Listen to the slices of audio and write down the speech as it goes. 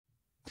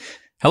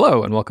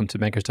Hello and welcome to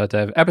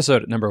Bankers.dev,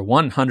 episode number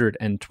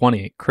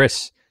 120.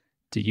 Chris,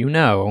 do you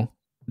know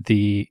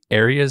the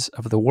areas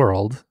of the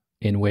world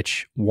in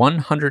which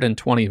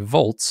 120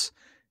 volts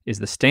is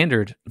the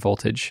standard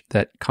voltage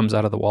that comes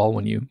out of the wall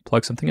when you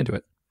plug something into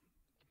it?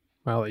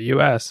 Well, the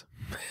U.S.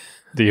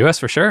 The U.S.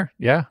 for sure,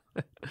 yeah.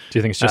 Do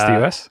you think it's just the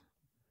U.S.?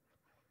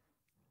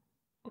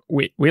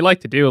 We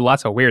like to do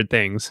lots of weird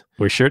things.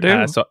 We sure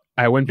do. So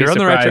I wouldn't be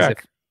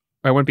surprised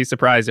I wouldn't be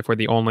surprised if we're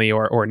the only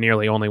or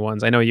nearly only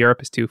ones. I know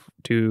Europe is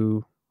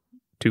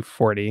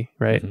 240,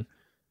 right?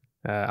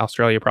 Mm-hmm.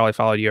 Australia probably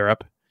followed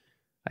Europe.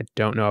 I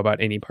don't know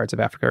about any parts of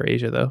Africa or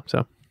Asia though.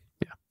 So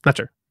yeah, not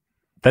sure.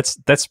 That's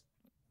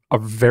a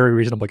very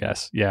reasonable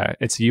guess. Yeah,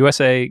 it's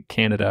USA,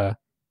 Canada,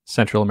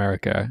 Central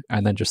America,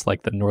 and then just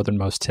like the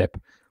northernmost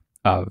tip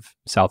of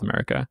South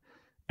America.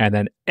 And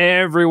then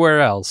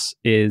everywhere else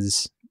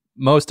is,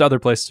 most other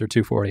places are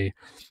 240.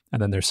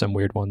 And then there's some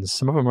weird ones.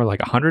 Some of them are like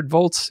 100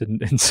 volts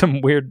in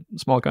some weird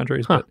small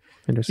countries. Huh. But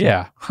interesting.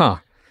 Yeah. Huh.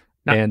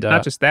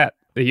 Not just that.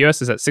 The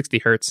US is at 60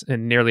 hertz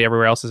and nearly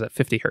everywhere else is at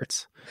 50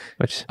 hertz,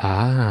 which is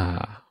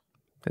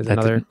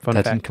another fun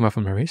fact. That didn't come up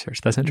in my research.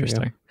 That's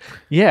interesting.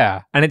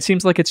 Yeah. And it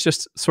seems like it's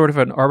just sort of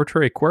an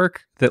arbitrary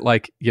quirk that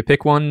like you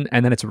pick one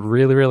and then it's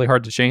really, really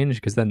hard to change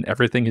because then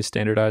everything is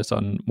standardized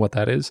on what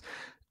that is.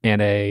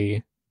 And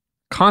a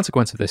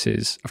consequence of this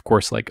is, of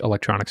course, like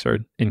electronics are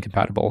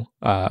incompatible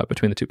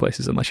between the two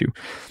places unless you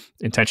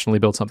intentionally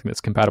build something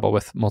that's compatible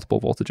with multiple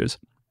voltages.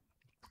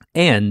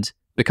 And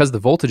because the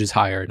voltage is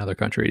higher in other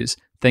countries,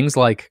 things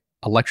like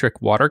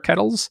electric water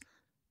kettles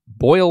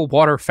boil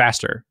water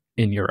faster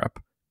in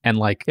Europe, and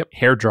like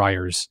hair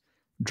dryers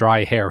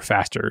dry hair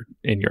faster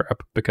in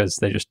Europe because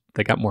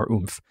they got more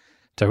oomph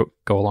to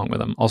go along with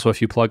them. Also,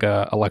 if you plug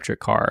a electric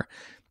car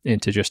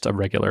into just a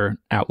regular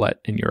outlet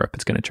in Europe,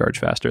 it's going to charge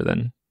faster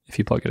than if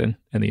you plug it in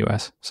the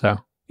US. So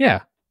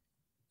yeah,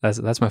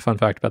 that's my fun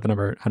fact about the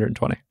number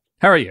 120.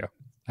 How are you?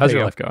 How's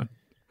your life going?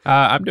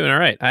 I'm doing all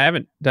right. I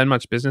haven't done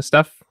much business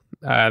stuff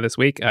this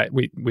week.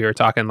 We were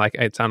talking like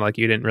it sounded like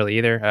you didn't really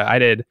either. I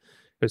did. It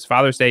was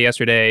Father's Day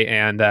yesterday,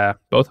 and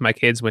both of my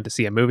kids went to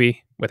see a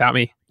movie without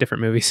me,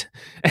 different movies,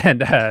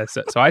 and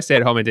so I stayed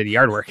at home and did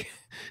yard work.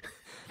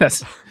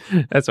 That's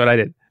what I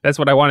did. That's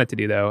what I wanted to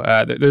do though.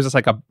 There's just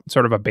like a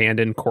sort of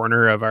abandoned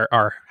corner of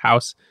our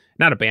house.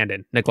 Not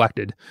abandoned,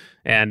 neglected.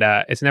 And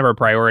it's never a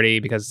priority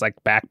because it's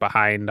like back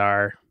behind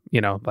our,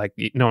 like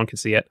no one can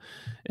see it.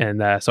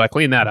 And so I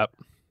cleaned that up.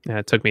 And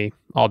it took me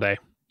all day,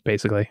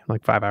 basically,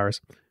 like 5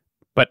 hours.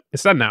 But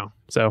it's done now.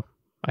 So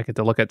I get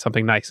to look at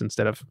something nice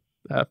instead of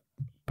a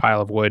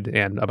pile of wood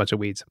and a bunch of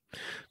weeds.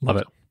 Love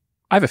it.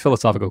 I have a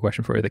philosophical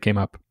question for you that came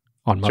up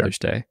on Mother's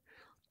Day.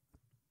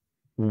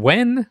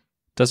 When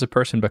does a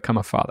person become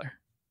a father?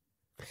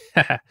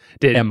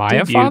 Am I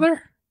a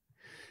father?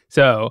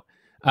 So,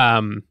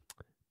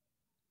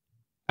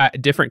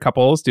 different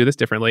couples do this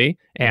differently,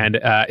 and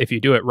if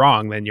you do it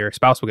wrong, then your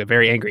spouse will get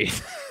very angry.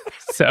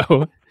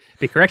 So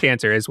the correct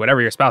answer is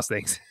whatever your spouse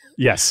thinks.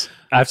 Yes,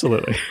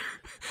 absolutely.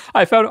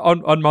 I found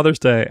on Mother's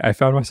Day, I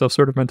found myself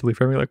sort of mentally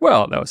framing like,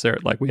 well, no, Sarah,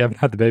 like we haven't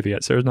had the baby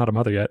yet. Sarah's not a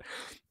mother yet.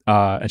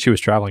 And she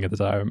was traveling at the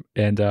time.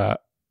 And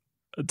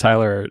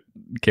Tyler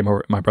came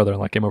over, my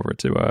brother-in-law came over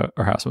to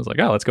our house and was like,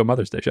 oh, let's go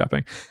Mother's Day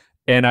shopping.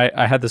 And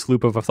I had this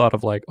loop of a thought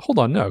of like, hold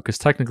on, no, because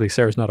technically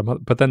Sarah's not a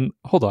mother. But then,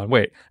 hold on,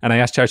 wait. And I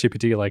asked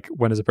ChatGPT, like,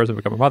 when does a person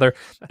become a mother?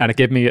 And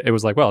it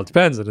was like, well, it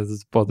depends. And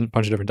it's a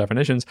bunch of different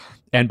definitions.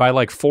 And by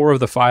like 4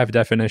 of the 5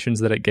 definitions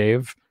that it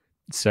gave,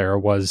 Sarah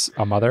was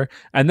a mother.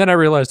 And then I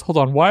realized, hold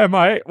on, why am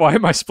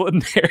I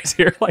splitting hairs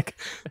here? Like,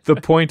 the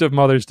point of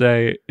Mother's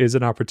Day is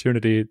an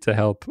opportunity to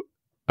help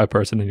a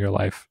person in your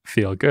life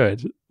feel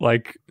good.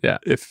 Like, yeah,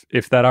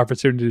 if that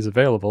opportunity is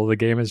available, the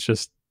game is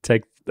just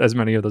take as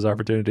many of those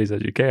opportunities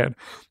as you can.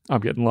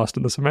 I'm getting lost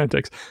in the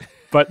semantics.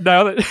 But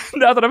now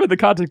that I'm in the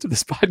context of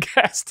this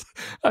podcast,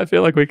 I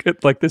feel like we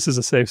could, like, this is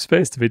a safe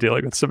space to be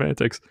dealing with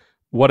semantics.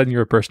 What, in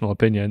your personal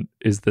opinion,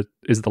 is the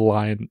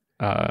line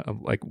of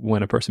like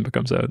when a person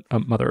becomes a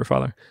mother or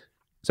father?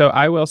 So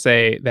I will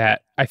say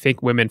that I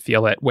think women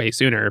feel it way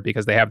sooner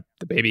because they have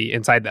the baby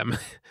inside them.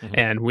 Mm-hmm.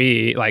 And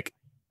we, like,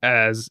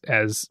 as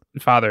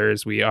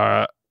fathers, we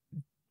are,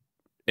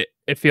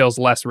 it feels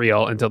less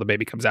real until the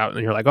baby comes out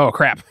and you're like, oh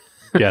crap.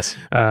 Yes.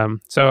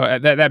 So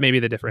that may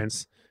be the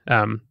difference.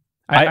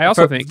 I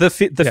also think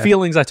the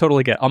feelings I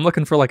totally get. I'm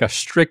looking for like a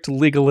strict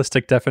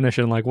legalistic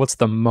definition. Like, what's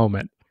the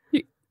moment?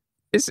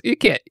 You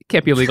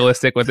can't be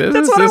legalistic with this.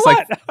 That's this what is I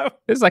like want.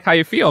 This is like how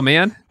you feel,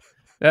 man.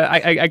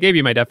 I gave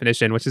you my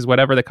definition, which is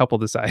whatever the couple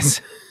decides.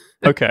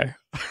 Okay.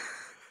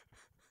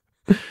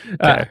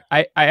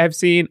 I have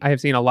seen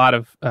a lot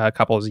of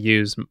couples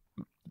use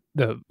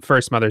the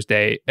first Mother's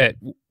Day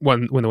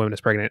when the woman is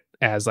pregnant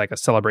as like a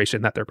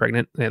celebration that they're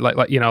pregnant. I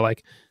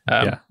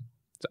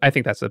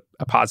think that's a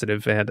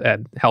positive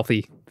and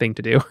healthy thing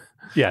to do.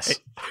 Yes.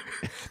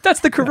 That's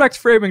the correct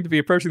framing to be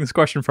approaching this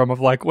question from, of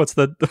like, what's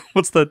the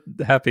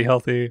happy,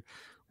 healthy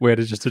way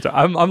to just,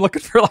 I'm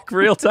looking for like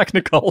real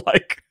technical,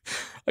 like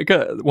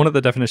one of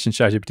the definitions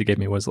ChatGPT gave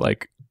me was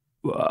like,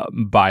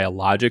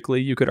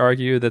 biologically, you could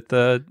argue that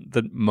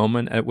the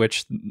moment at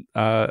which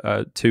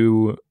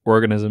two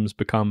organisms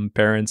become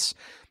parents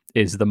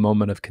is the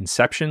moment of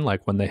conception,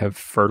 like when they have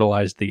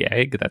fertilized the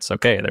egg. That's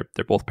okay.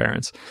 They're both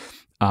parents.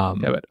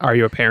 But are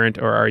you a parent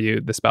or are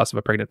you the spouse of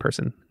a pregnant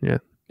person? Yeah.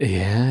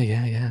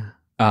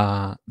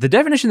 The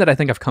definition that I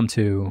think I've come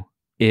to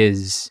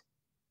is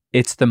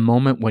it's the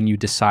moment when you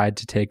decide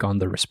to take on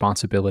the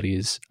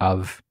responsibilities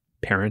of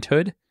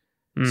parenthood.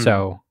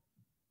 So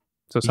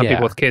some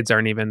people with kids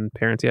aren't even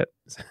parents yet.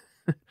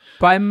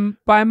 by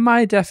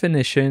my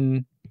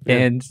definition,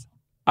 and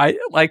I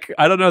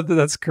don't know that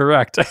that's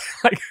correct.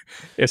 Like,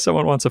 if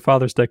someone wants a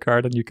Father's Day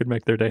card and you can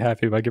make their day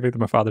happy by giving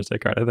them a Father's Day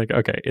card, I think,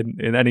 okay,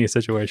 in any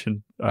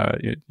situation,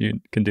 you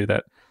can do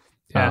that.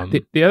 Yeah.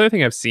 The other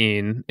thing I've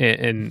seen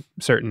in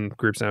certain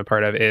groups I'm a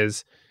part of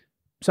is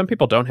some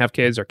people don't have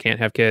kids or can't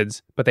have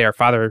kids, but they are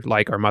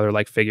father-like or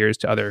mother-like figures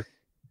to other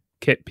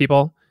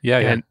people.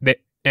 Yeah.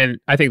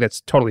 And I think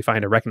that's totally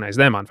fine to recognize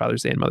them on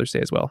Father's Day and Mother's Day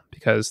as well,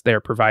 because they're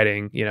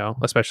providing,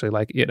 especially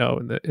like,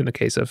 in the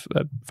case of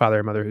a father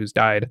or mother who's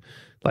died,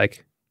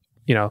 like,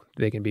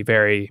 they can be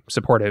very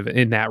supportive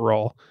in that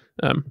role.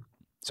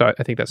 So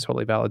I think that's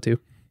totally valid too.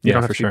 You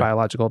don't have to be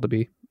biological to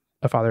be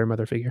a father or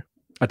mother figure.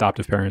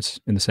 Adoptive parents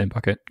in the same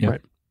bucket. Yeah.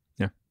 Right.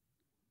 Yeah.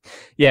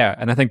 Yeah.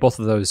 And I think both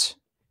of those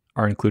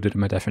are included in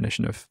my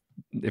definition of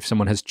if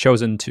someone has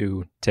chosen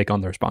to take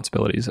on the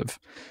responsibilities of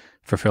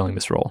fulfilling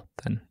this role,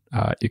 then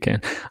you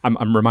can.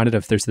 I'm reminded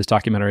of, there's this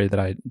documentary that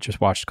I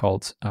just watched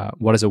called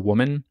What is a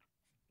Woman?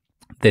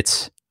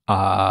 That's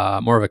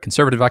more of a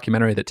conservative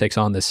documentary that takes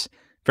on this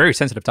very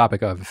sensitive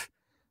topic of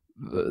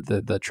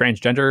the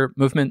transgender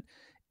movement.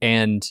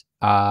 And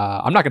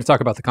I'm not going to talk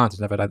about the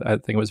content of it. I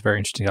think it was a very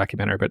interesting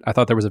documentary, but I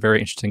thought there was a very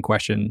interesting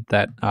question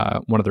that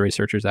one of the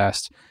researchers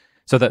asked.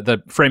 So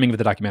the framing of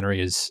the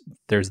documentary is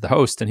there's the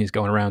host and he's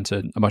going around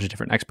to a bunch of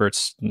different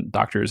experts,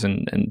 doctors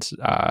and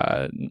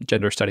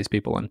gender studies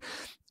people, and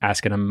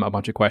asking them a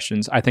bunch of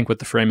questions. I think with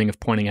the framing of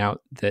pointing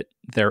out that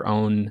their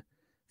own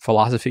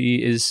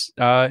philosophy is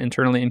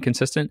internally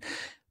inconsistent.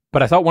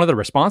 But I thought one of the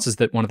responses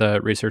that one of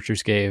the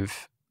researchers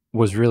gave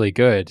was really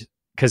good,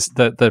 because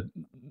the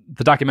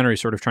documentary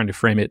is sort of trying to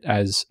frame it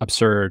as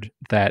absurd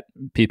that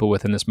people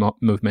within this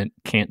movement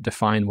can't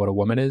define what a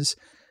woman is.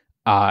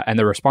 And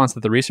the response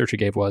that the researcher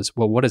gave was,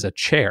 well, what is a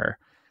chair?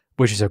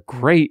 Which is a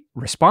great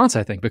response,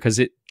 I think, because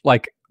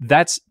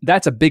that's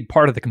a big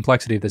part of the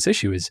complexity of this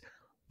issue is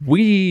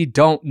we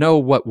don't know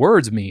what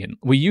words mean.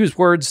 We use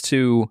words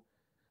to,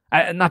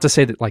 not to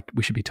say that like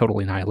we should be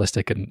totally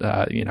nihilistic and,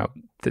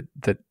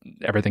 that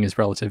everything is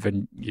relative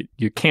and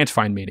you can't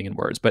find meaning in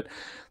words, but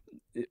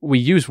we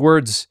use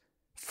words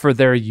for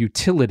their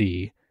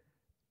utility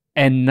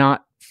and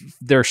not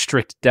their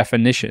strict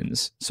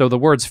definitions. So the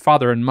words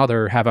father and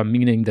mother have a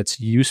meaning that's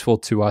useful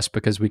to us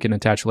because we can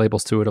attach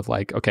labels to it of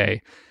like,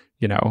 okay,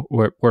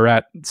 we're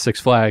at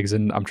Six Flags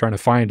and I'm trying to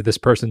find this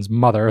person's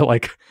mother.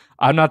 Like,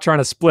 I'm not trying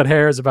to split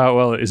hairs about,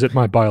 well, is it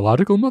my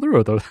biological mother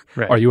or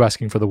are you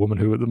asking for the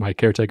woman my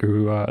caretaker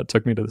who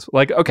took me to this?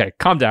 Like, okay,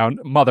 calm down.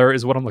 Mother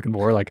is what I'm looking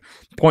for. Like,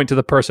 point to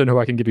the person who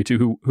I can give you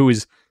to who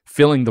is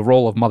filling the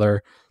role of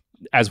mother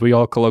as we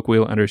all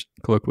colloquially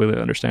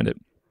understand it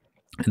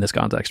in this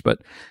context.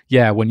 But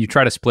yeah, when you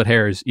try to split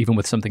hairs, even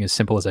with something as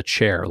simple as a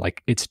chair,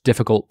 like it's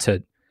difficult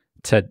to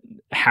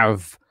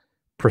have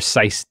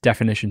precise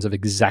definitions of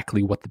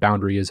exactly what the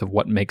boundary is of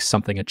what makes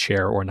something a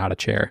chair or not a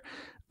chair.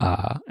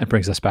 And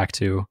brings us back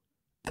to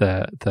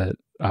the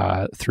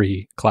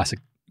three classic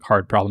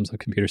hard problems of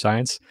computer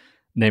science: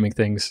 naming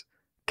things,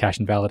 cache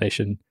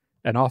invalidation,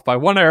 and off by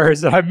one error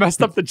is that I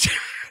messed up the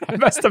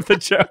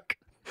joke.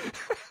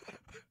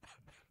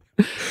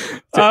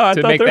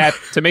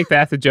 To make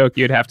that the joke,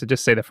 you'd have to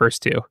just say the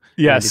first two.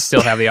 Yes, you'd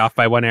still have the off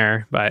by one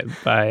error.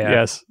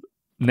 Yes,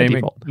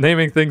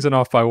 naming things and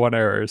off by one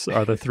errors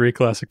are the three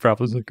classic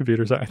problems of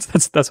computer science.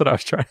 That's what I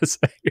was trying to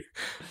say.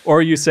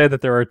 Or you say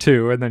that there are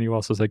two, and then you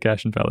also say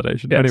cache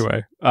invalidation. Yes.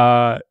 Anyway,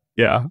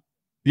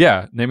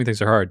 naming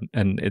things are hard,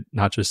 and it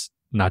not just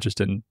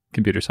in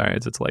computer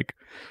science. It's like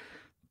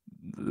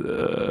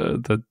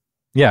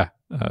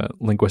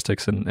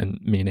linguistics and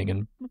meaning,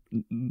 and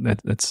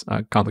it's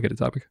a complicated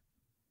topic.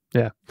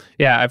 Yeah,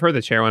 I've heard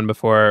the chair one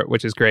before,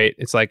 which is great.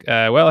 It's like,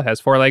 well, it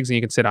has 4 legs and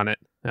you can sit on it.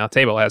 Now, a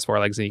table has 4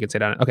 legs and you can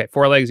sit on it. Okay,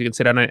 4 legs, you can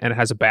sit on it, and it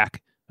has a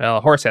back. Well,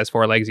 a horse has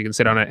 4 legs, you can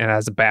sit on it, and it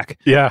has a back.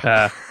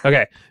 Yeah.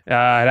 Okay. It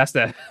has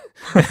to.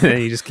 And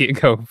then you just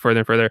go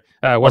further and further.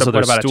 What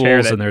about stools, a chair?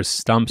 And there's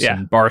stumps,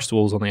 and bar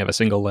stools only have a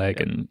single leg,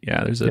 and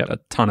there's a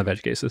ton of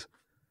edge cases.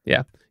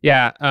 Yeah.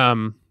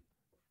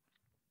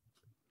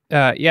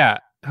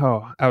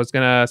 Oh, I was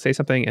gonna say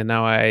something, and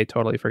now I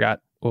totally forgot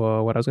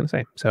what I was gonna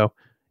say. So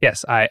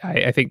yes,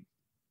 I think,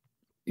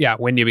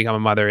 when you become a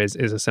mother is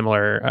a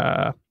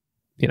similar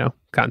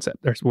concept.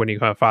 There's when you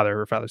become a father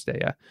for Father's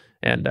Day,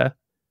 and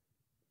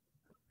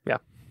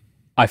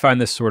I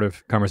find this sort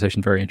of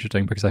conversation very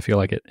interesting because I feel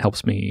like it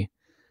helps me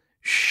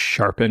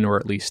sharpen or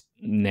at least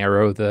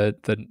narrow the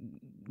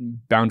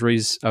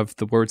boundaries of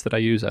the words that I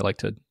use.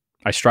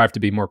 I strive to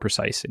be more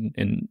precise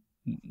in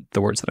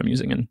the words that I'm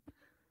using, and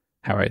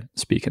how I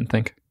speak and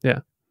think. Yeah.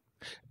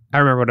 I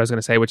remember what I was going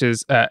to say, which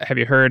is, have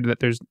you heard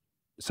that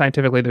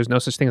scientifically there's no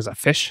such thing as a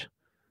fish?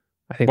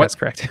 I think that's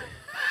correct.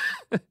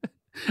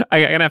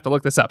 I'm going to have to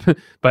look this up.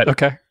 But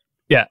okay.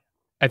 Yeah.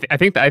 I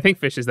think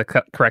fish is the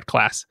correct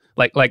class.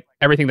 Like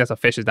everything that's a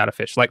fish is not a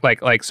fish.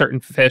 Like certain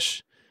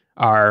fish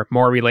are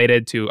more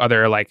related to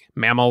other like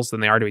mammals than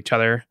they are to each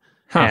other.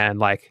 Huh. And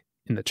like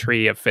in the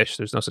tree of fish,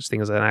 there's no such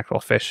thing as an actual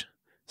fish.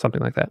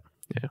 Something like that.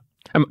 Yeah.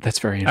 That's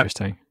very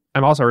interesting.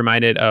 I'm also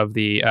reminded of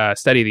the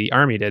study the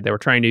Army did. They were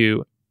trying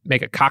to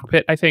make a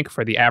cockpit, I think,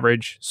 for the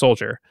average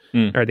soldier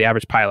or the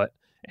average pilot.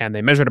 And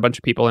they measured a bunch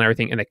of people and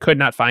everything, and they could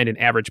not find an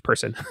average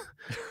person.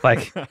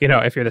 Like,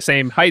 if you're the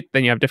same height,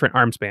 then you have different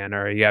arm span,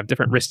 or you have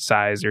different wrist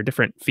size, or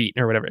different feet,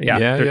 or whatever.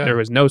 There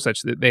was no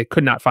such. They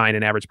could not find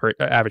an average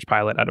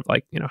pilot out of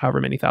like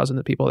however many thousands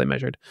of people they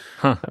measured,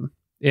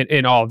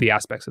 in all of the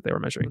aspects that they were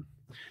measuring.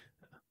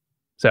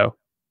 So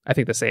I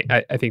think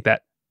I think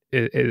that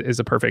is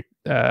a perfect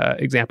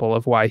example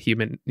of why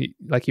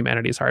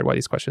humanity is hard. Why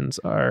these questions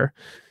are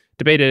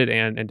debated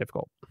and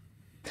difficult.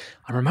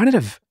 I'm reminded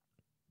of.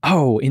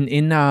 Oh,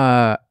 in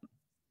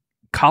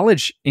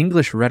college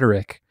English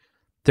rhetoric,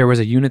 there was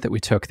a unit that we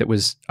took that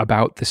was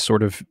about this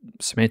sort of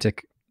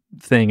semantic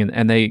thing,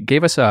 and they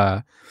gave us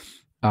a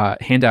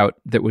handout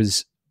that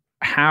was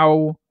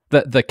how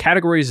the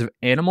categories of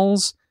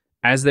animals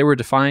as they were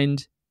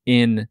defined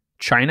in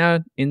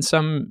China in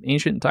some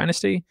ancient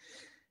dynasty.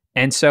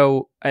 And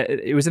so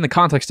it was in the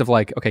context of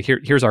like, okay,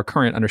 here's our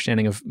current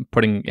understanding of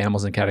putting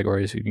animals in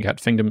categories. You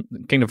got kingdom,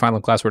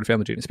 phylum, class, order,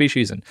 family, genus,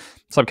 species, and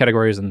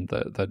subcategories. And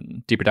the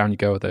deeper down you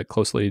go, the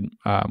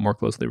more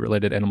closely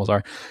related animals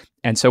are.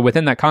 And so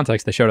within that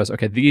context, they showed us,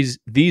 okay,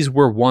 these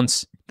were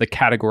once the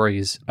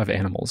categories of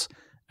animals,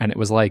 and it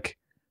was like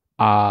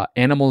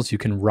animals you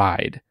can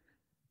ride,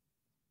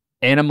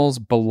 animals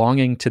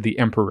belonging to the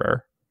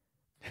emperor,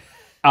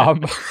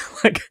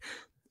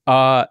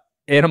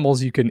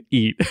 animals you can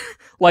eat.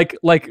 like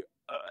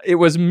it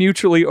was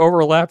mutually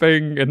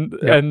overlapping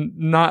and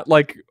not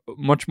like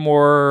much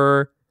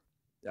more.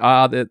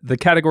 The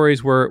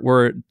categories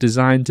were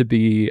designed to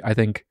be, I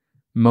think,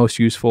 most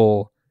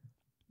useful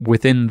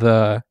within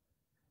the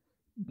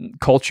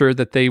culture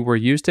that they were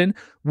used in,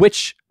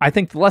 which I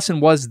think the lesson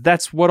was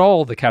that's what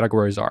all the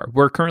categories are.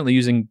 We're currently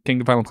using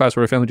kingdom, phylum, class,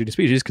 order, family, genus,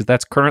 species because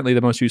that's currently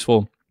the most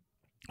useful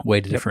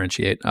way to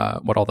differentiate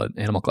what all the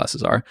animal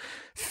classes are.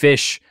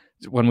 Fish,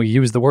 when we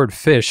use the word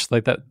fish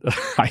like that,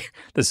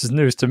 this is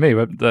news to me,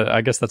 but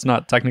I guess that's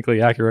not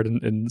technically accurate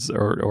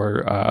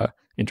or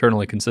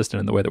internally consistent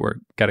in the way that we're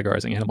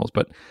categorizing animals.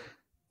 But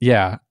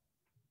yeah,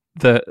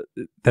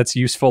 that's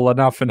useful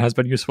enough and has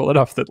been useful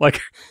enough that like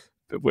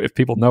if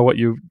people know what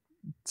you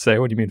say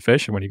when you mean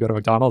fish, and when you go to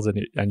McDonald's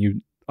and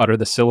you utter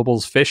the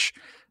syllables fish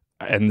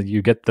and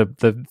you get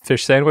the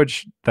fish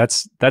sandwich,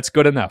 that's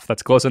good enough.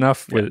 That's close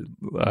enough. With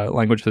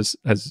language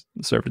has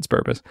served its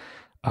purpose.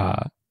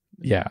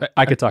 Yeah,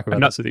 I could talk about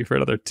this with you for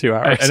another 2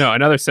 hours. I know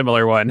another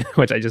similar one,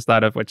 which I just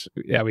thought of, which,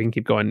 we can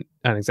keep going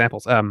on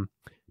examples.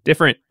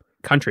 Different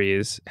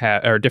countries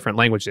or different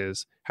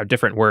languages have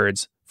different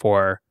words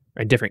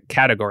and different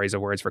categories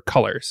of words for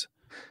colors.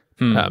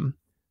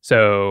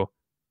 So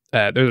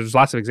there's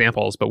lots of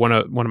examples, but one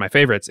of my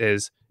favorites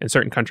is in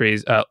certain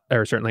countries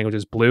or certain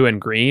languages, blue and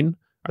green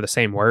are the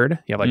same word.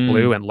 You have like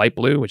blue and light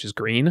blue, which is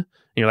green. And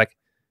you're like,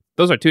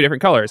 those are two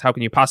different colors. How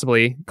can you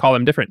possibly call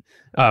them different?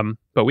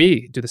 But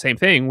we do the same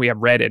thing. We have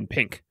red and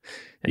pink.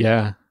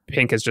 And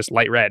pink is just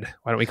light red.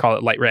 Why don't we call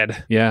it light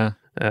red? Yeah.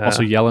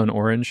 Also yellow and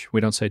orange. We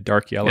don't say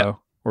dark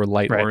yellow or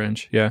light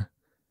orange. Yeah.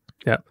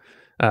 Yeah.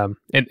 And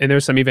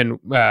there's some even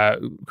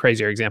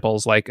crazier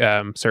examples, like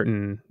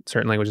certain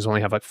languages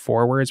only have like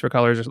 4 words for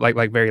colors,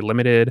 like very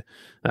limited.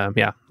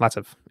 Lots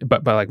of,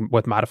 but like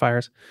with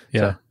modifiers. Yeah.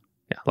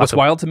 So, what's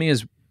wild to me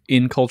is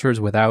in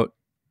cultures without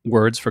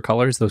words for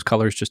colors, those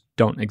colors just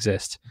don't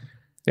exist.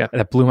 Yeah,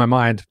 that blew my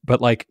mind. But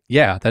like,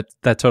 that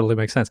totally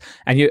makes sense.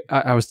 And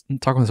I was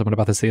talking with someone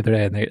about this the other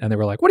day, and they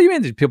were like, "What do you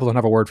mean these people don't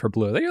have a word for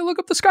blue? They look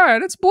up the sky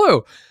and it's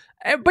blue."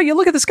 But you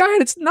look at the sky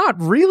and it's not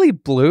really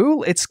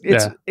blue. It's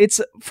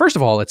first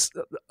of all, it's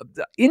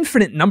the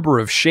infinite number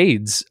of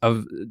shades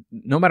of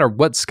no matter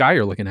what sky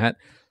you're looking at,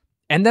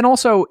 and then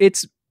also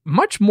it's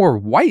much more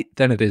white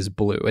than it is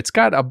blue. It's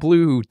got a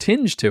blue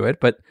tinge to it,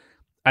 but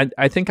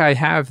I think I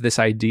have this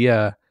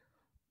idea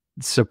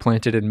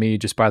supplanted in me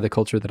just by the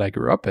culture that I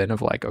grew up in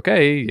of like,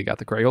 okay, you got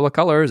the Crayola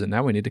colors and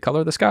now we need to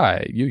color the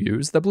sky. You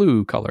use the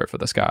blue color for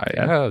the sky.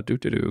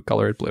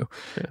 Color it blue.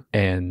 Yeah.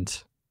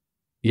 And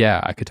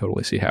I could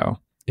totally see how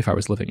if I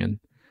was living in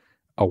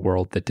a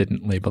world that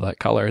didn't label that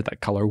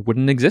color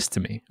wouldn't exist to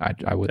me.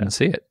 I wouldn't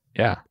see it.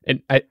 Yeah.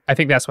 And I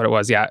think that's what it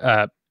was.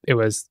 Yeah. It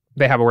was,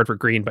 they have a word for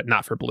green, but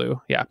not for blue.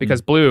 Yeah.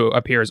 Because blue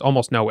appears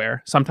almost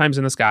nowhere, sometimes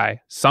in the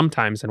sky,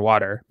 sometimes in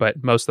water,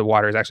 but most of the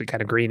water is actually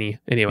kind of greeny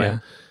anyway. Yeah.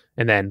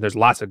 And then there's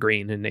lots of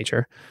green in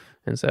nature.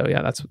 And so,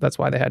 that's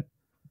why they had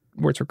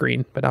words for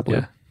green, but not blue.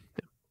 Yeah.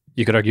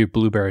 You could argue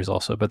blueberries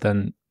also, but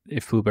then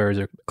if blueberries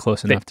are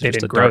close enough to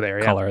just a grow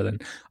dark color, then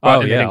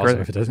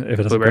if it doesn't,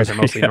 blueberries are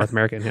mostly North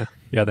American. Yeah.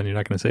 Yeah. Then you're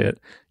not going to see it.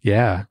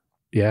 Yeah.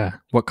 Yeah.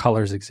 What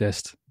colors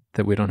exist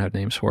that we don't have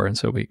names for, and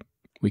so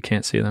we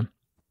can't see them?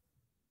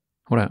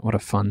 What a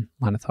fun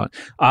line of thought.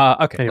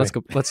 Okay, Anyway. let's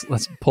go.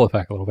 Let's pull it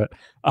back a little bit.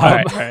 All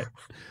right.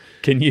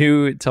 Can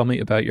you tell me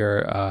about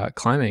your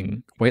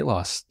climbing weight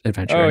loss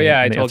adventure? Oh, yeah,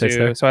 I any told updates you.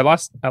 there? So I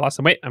lost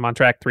some weight. I'm on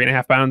track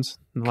 3.5 pounds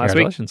in the last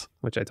week, Congratulations.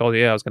 which I told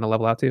you I was going to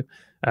level out to.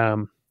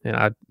 And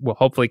I will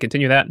hopefully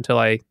continue that until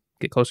I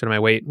get closer to my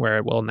weight where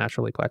it will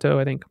naturally plateau,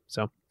 I think.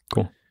 So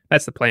Cool.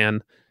 That's the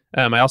plan.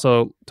 I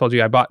also told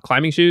you I bought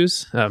climbing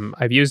shoes.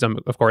 I've used them,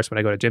 of course, when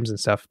I go to gyms and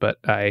stuff, but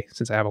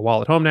since I have a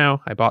wall at home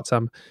now, I bought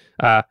some.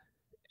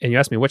 And you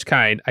asked me which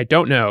kind. I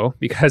don't know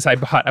because I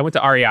went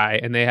to REI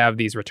and they have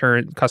these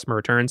customer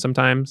returns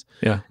sometimes.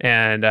 Yeah.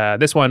 And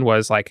this one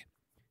was like,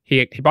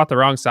 he bought the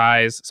wrong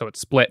size, so it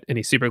split and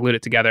he super glued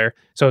it together.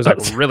 So it was like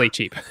really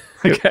cheap.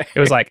 Okay. It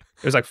was like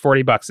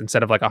 $40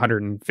 instead of like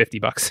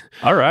 $150.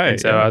 All right. And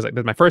so I was like,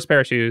 "This is my first pair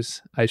of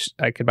shoes.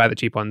 I could buy the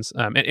cheap ones."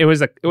 And it was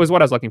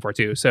what I was looking for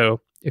too.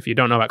 So if you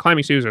don't know about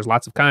climbing shoes, there's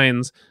lots of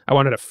kinds. I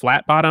wanted a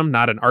flat bottom,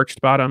 not an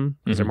arched bottom,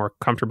 because they're more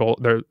comfortable.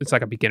 It's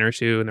like a beginner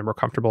shoe, and they're more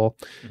comfortable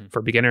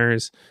for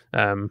beginners.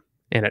 And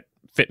it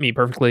fit me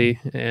perfectly.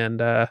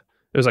 And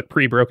it was like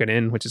pre-broken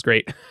in, which is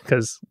great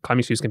because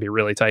climbing shoes can be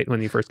really tight when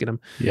you first get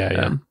them.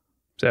 Yeah.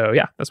 So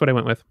yeah, that's what I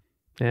went with,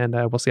 and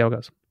we'll see how it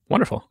goes.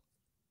 Wonderful.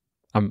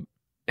 I'm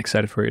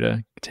excited for you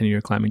to continue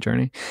your climbing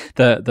journey.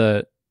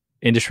 The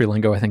industry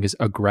lingo, I think, is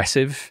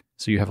aggressive.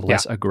 So you have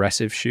less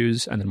aggressive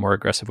shoes, and then more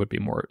aggressive would be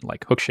more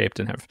like hook shaped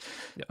and have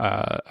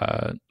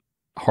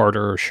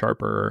harder,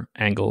 sharper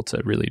angle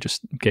to really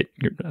just get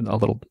a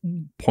little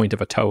point of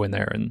a toe in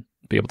there and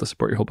be able to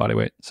support your whole body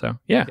weight. So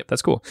yeah,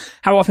 that's cool.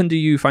 How often do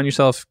you find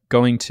yourself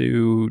going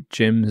to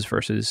gyms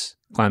versus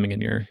climbing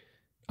in your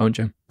own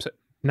gym? So,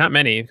 not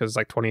many, because it's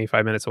like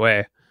 25 minutes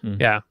away.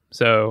 Yeah.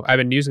 So I've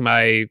been using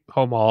my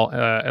home wall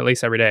at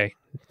least every day.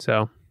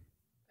 So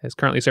it's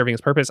currently serving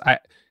its purpose.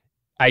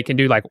 I can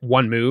do like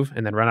one move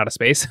and then run out of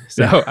space.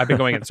 So I've been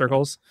going in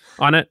circles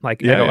on it.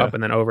 Like I go up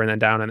and then over and then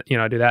down and,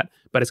 I do that.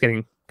 But it's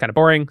getting kind of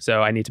boring.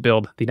 So I need to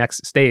build the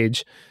next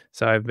stage.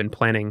 So I've been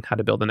planning how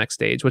to build the next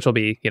stage, which will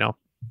be,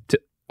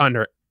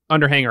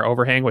 underhang or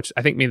overhang, which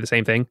I think mean the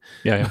same thing.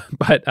 Yeah.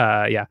 But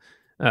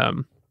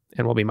and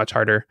will be much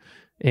harder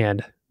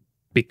and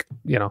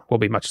will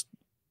be much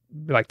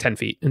like 10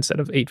 feet instead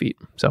of 8 feet.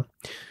 So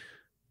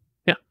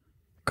yeah,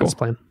 cool. That's the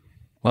plan.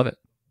 Love it.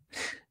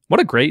 What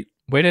a great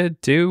way to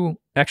do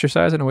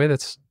exercise in a way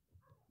that's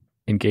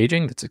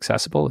engaging, that's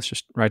accessible. It's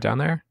just right down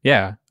there.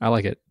 Yeah, I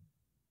like it.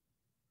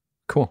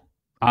 Cool.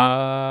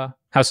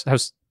 How's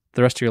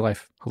the rest of your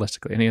life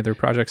holistically? Any other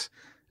projects,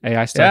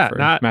 AI stuff or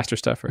master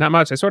stuff? Or? Not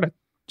much. I sort of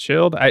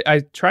chilled.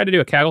 I tried to do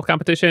a Kaggle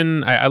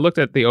competition. I looked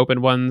at the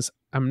open ones.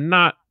 I'm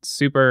not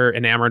super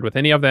enamored with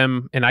any of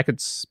them, and I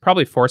could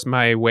probably force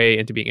my way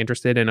into being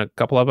interested in a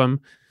couple of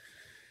them.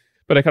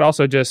 But I could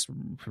also just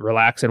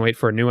relax and wait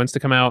for new ones to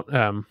come out.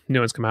 New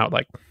ones come out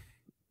like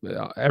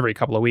every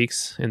couple of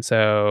weeks, and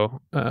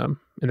so and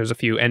there's a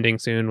few ending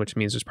soon, which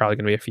means there's probably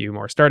going to be a few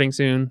more starting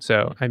soon.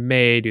 So I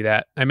may do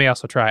that. I may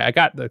also try. I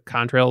got the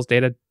contrails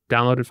data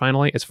downloaded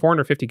finally. It's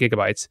 450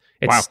 gigabytes.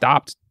 It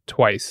stopped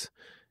twice,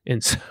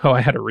 and so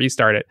I had to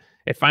restart it.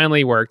 It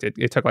finally worked.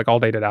 It took like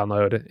all day to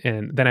download,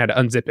 and then I had to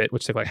unzip it,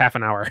 which took like half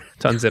an hour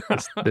to unzip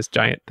this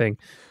giant thing.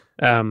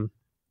 So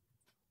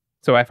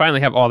I finally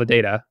have all the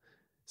data.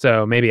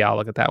 So maybe I'll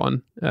look at that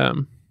one.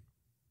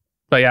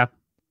 But yeah,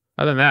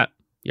 other than that,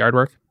 yard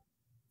work,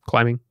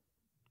 climbing.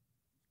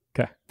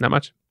 Okay. Not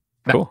much.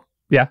 No. Cool.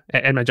 Yeah.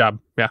 And my job.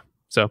 Yeah.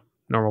 So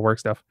normal work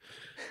stuff.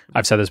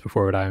 I've said this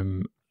before, but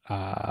I'm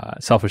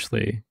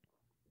selfishly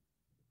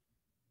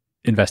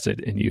invested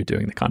in you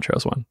doing the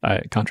contrails one.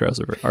 Contrails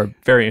are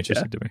very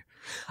interesting to me.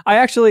 I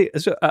actually,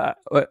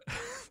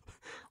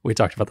 we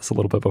talked about this a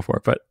little bit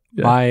before, but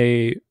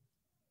there's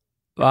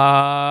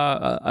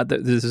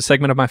a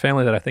segment of my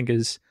family that I think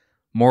is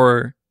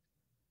more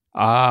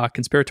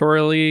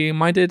conspiratorially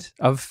minded,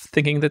 of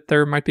thinking that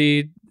there might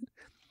be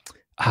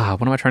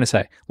what am I trying to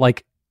say?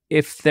 Like,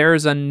 if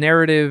there's a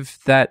narrative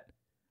that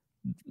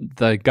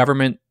the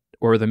government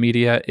or the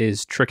media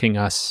is tricking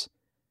us,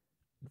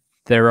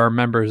 there are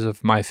members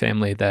of my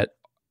family that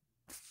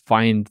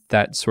find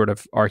that sort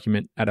of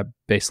argument at a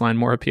baseline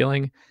more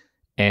appealing.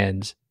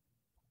 And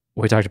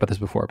we talked about this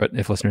before, but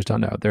if listeners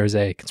don't know, there is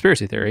a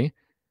conspiracy theory,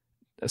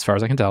 as far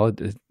as I can tell,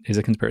 it is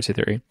a conspiracy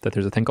theory, that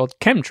there's a thing called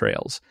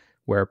chemtrails,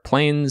 where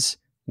planes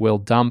will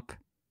dump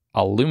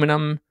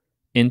aluminum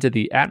into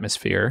the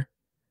atmosphere.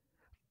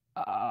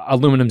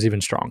 Aluminum's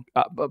even strong.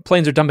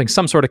 Planes are dumping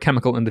some sort of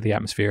chemical into the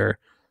atmosphere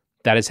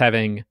that is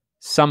having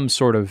some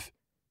sort of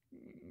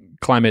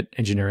climate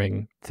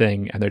engineering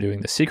thing, and they're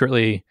doing this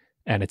secretly,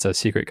 and it's a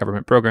secret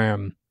government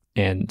program,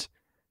 and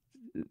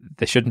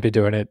they shouldn't be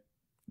doing it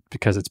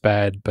because it's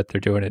bad, but they're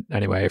doing it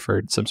anyway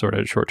for some sort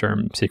of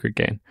short-term secret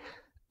gain.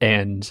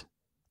 And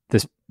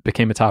this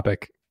became a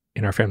topic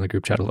in our family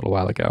group chat a little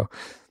while ago.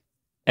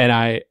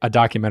 And a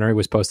documentary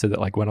was posted that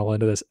like went all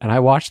into this, and I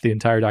watched the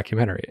entire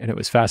documentary, and it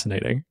was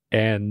fascinating.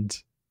 And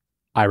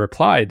I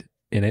replied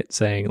in it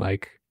saying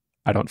like,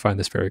 I don't find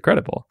this very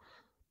credible.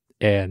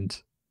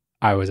 And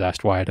I was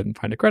asked why I didn't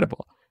find it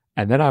credible.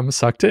 And then I'm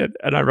sucked in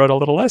and I wrote a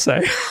little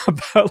essay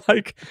about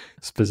like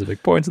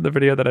specific points in the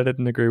video that I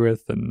didn't agree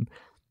with.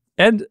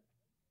 And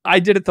I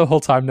did it the whole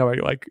time knowing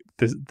like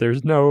this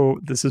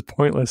is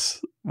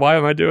pointless. Why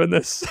am I doing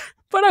this?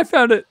 But I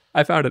found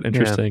it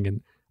interesting,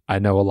 and I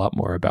know a lot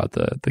more about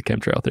the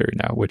chemtrail theory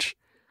now, which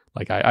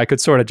like I could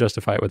sort of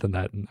justify it within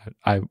that, and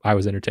I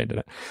was entertained in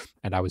it.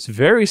 And I was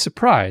very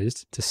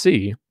surprised to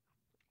see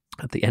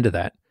at the end of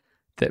that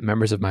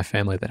members of my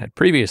family that had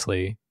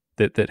previously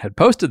that had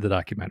posted the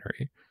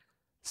documentary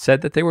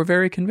said that they were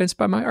very convinced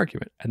by my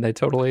argument, and they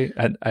totally,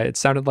 and it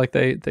sounded like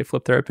they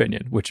flipped their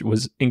opinion, which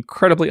was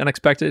incredibly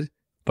unexpected.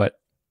 But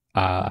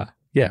I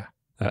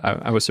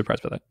was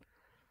surprised by that.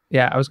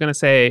 Yeah, I was going to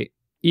say,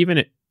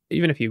 even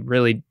if you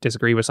really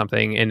disagree with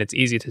something and it's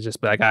easy to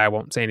just be like, I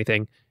won't say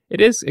anything,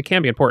 it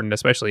can be important,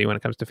 especially when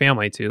it comes to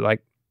family, to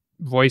like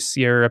voice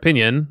your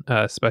opinion,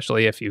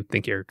 especially if you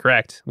think you're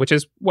correct, which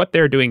is what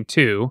they're doing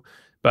too.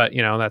 But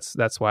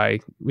that's why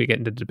we get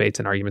into debates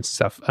and arguments and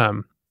stuff.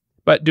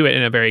 But do it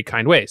in a very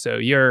kind way. So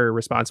your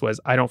response was,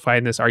 I don't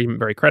find this argument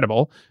very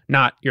credible,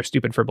 not you're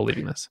stupid for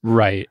believing this.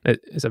 Right.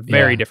 It's a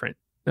very different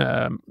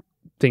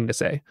thing to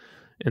say.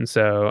 And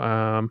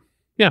so,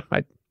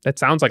 that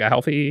sounds like a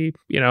healthy,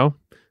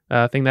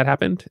 thing that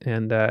happened.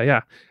 And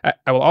I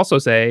will also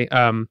say,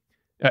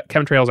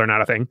 chemtrails are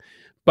not a thing,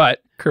 but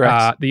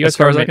correct. The U.S. as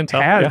far as I government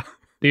can tell,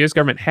 the U.S.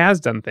 government has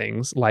done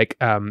things like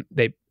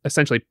they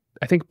essentially,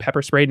 I think,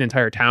 pepper sprayed an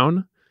entire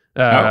town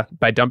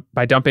by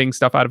dumping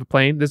stuff out of a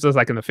plane. This was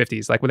like in the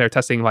 50s, like when they were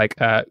testing like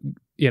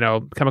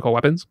chemical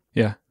weapons.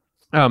 Yeah.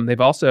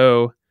 They've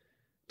also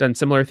done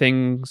similar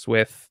things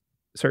with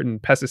certain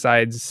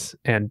pesticides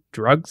and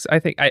drugs. I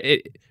think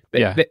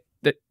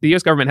the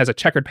U.S. government has a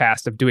checkered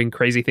past of doing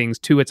crazy things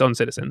to its own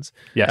citizens.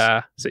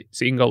 Yes. So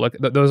you can go look.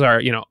 Those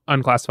are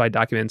unclassified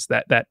documents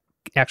that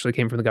actually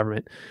came from the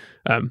government.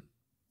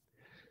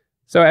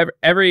 So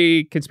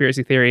every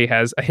conspiracy theory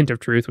has a hint of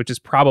truth, which is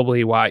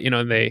probably why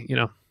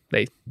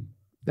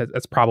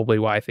that's probably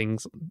why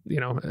things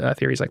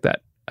theories like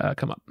that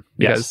come up,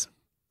 because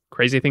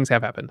crazy things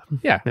have happened.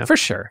 Yeah, for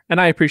sure. And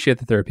I appreciate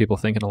that there are people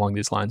thinking along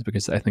these lines,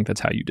 because I think that's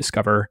how you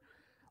discover,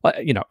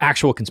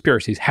 actual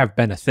conspiracies have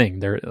been a thing.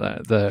 There,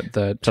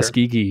 the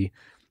Tuskegee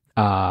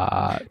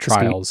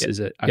trials is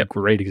a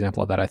great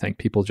example of that. I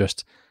think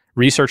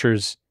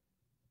researchers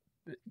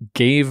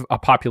gave a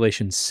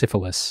population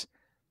syphilis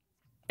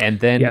and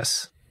then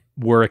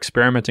were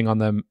experimenting on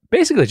them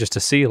basically just to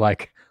see,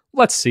 like,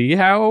 let's see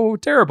how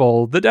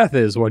terrible the death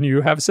is when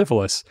you have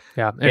syphilis.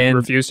 Yeah, and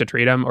refused to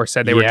treat them, or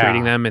said they were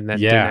treating them and then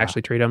didn't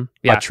actually treat them.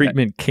 Yeah, a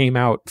treatment came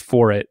out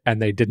for it,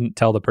 and they didn't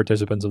tell the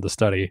participants of the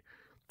study.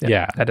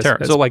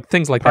 So like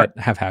things like that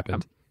have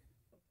happened.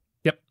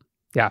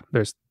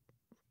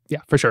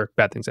 For sure,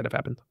 bad things that have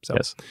happened. So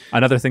yes,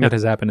 another thing that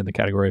has happened in the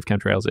category of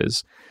chemtrails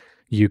is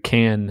you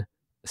can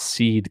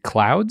seed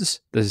clouds.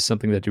 This is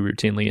something they do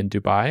routinely in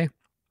Dubai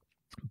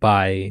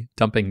by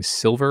dumping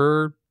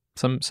silver.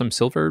 Some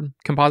silver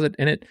composite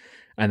in it,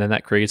 and then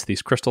that creates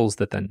these crystals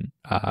that then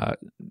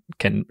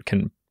can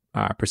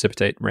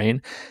precipitate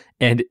rain.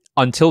 And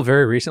until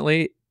very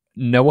recently,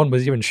 no one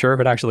was even sure if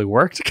it actually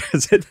worked,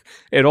 because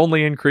it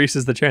only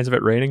increases the chance of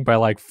it raining by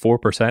like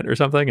 4% or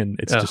something, and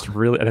it's just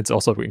really, and it's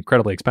also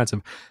incredibly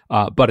expensive.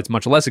 But it's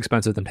much less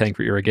expensive than paying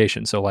for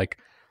irrigation. So like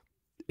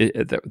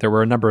there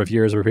were a number of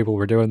years where people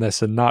were doing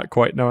this and not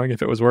quite knowing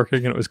if it was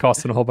working, and it was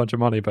costing a whole bunch of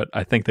money. But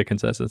I think the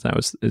consensus now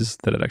is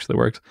that it actually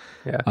works.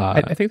 Yeah,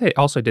 I think they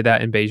also did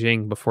that in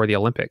Beijing before the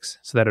Olympics,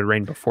 so that it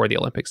rained before the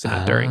Olympics and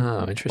not during.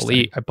 Oh,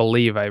 interesting. I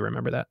believe I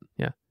remember that.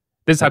 Yeah,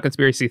 this is how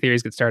conspiracy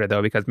theories get started,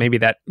 though, because maybe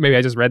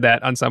I just read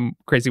that on some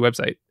crazy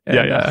website.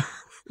 And,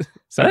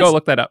 so go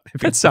look that up.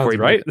 That sounds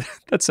right.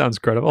 That sounds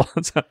credible.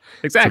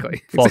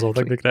 Exactly. Plausible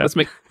thing like that.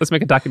 Let's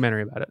make a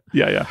documentary about it.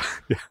 Yeah.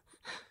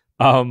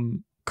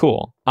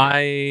 Cool.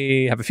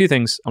 I have a few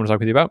things I want to talk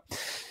with you about.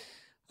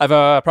 I have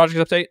a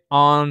project update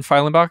on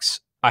FileInbox.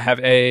 I have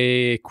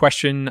a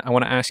question I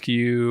want to ask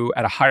you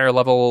at a higher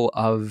level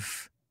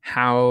of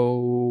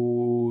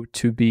how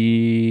to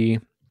be...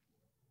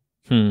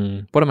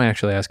 What am I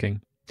actually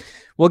asking?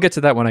 We'll get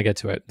to that when I get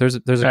to it. There's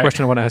a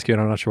question I want to ask you,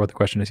 and I'm not sure what the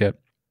question is yet.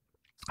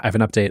 I have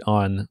an update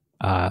on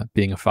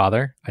being a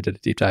father. I did a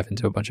deep dive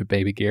into a bunch of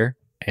baby gear,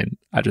 and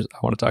I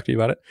want to talk to you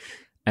about it.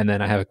 And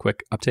then I have a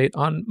quick update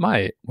on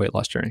my weight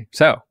loss journey.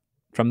 So,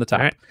 from the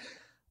top,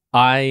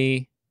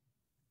 right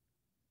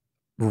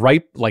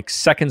like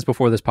seconds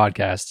before this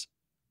podcast,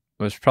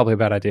 it was probably a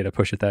bad idea to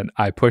push it then.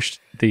 I pushed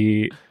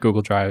the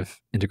Google Drive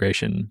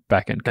integration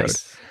backend code.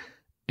 Nice.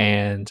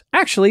 And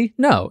actually,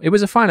 no, it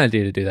was a fine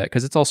idea to do that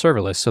because it's all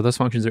serverless. So those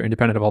functions are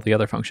independent of all the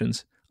other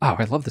functions. Oh,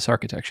 I love this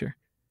architecture.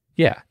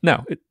 Yeah,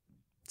 no,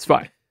 it's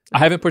fine. I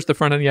haven't pushed the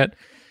front end yet.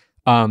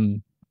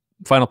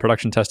 Final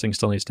production testing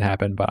still needs to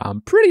happen, but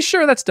I'm pretty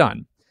sure that's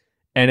done.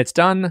 And it's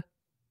done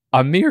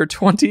a mere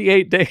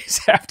 28 days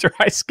after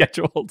I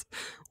scheduled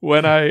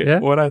when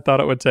I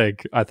thought it would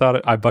take. I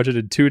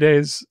budgeted 2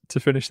 days to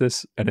finish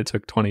this, and it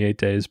took 28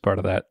 days. Part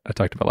of that I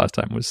talked about last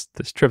time was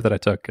this trip that I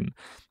took, and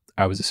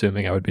I was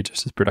assuming I would be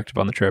just as productive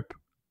on the trip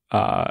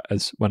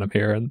as when I'm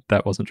here, and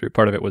that wasn't true.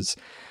 Part of it was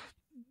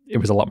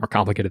a lot more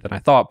complicated than I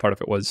thought. Part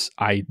of it was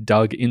I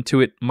dug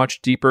into it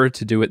much deeper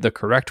to do it the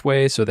correct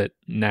way, so that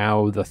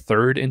now the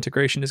third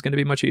integration is going to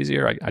be much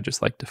easier. I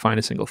just like define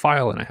a single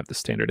file, and I have the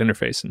standard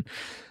interface, and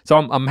so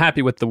I'm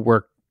happy with the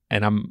work.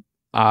 And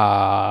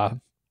I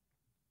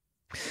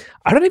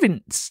don't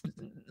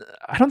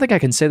think I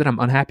can say that I'm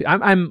unhappy.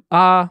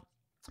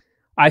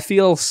 I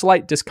feel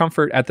slight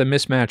discomfort at the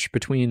mismatch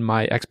between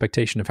my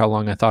expectation of how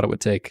long I thought it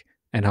would take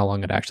and how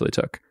long it actually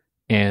took.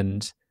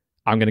 And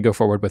I'm going to go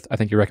forward with, I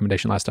think your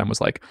recommendation last time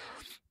was like,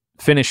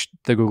 finish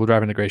the Google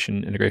Drive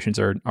integration. Integrations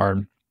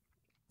are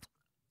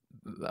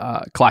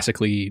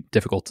classically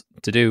difficult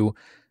to do.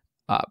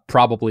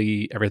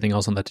 Probably everything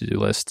else on the to-do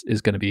list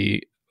is going to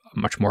be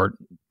much more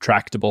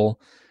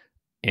tractable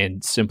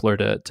and simpler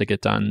to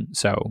get done.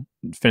 So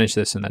finish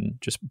this and then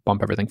just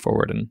bump everything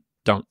forward, and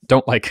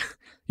don't like,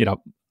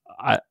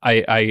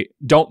 I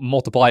don't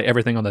multiply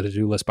everything on the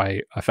to-do list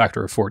by a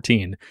factor of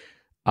 14.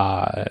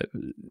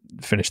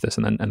 Finish this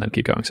and then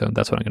keep going. So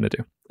that's what I'm going to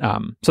do.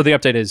 So the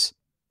update is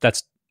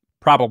that's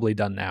probably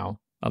done now.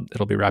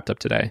 It'll be wrapped up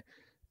today,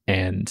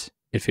 and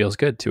it feels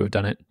good to have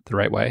done it the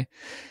right way.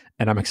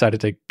 And I'm excited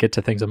to get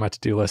to things on my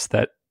to-do list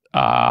that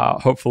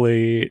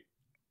hopefully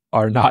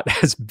are not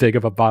as big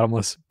of a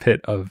bottomless pit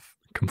of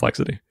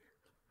complexity.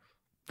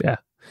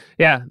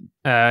 Yeah.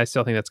 I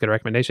still think that's a good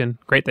recommendation.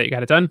 Great that you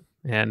got it done.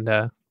 And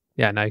now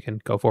you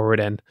can go forward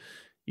and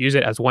use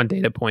it as one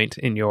data point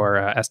in your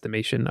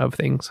estimation of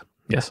things.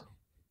 Yes.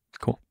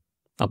 Cool.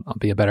 I'll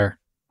be a better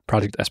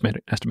project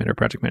estimator,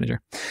 project manager.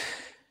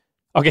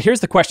 Okay, here's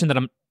the question that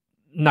I'm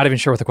not even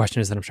sure what the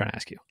question is that I'm trying to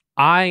ask you.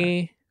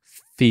 I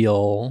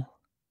feel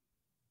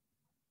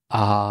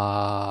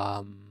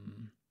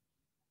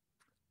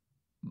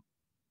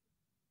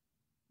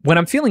when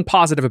I'm feeling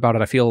positive about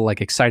it, I feel like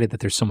excited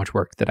that there's so much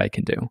work that I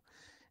can do.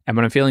 And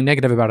when I'm feeling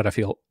negative about it, I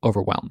feel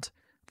overwhelmed.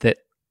 That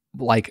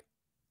like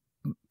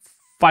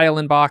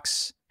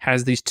FileInbox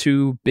has these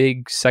two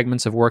big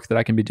segments of work that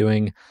I can be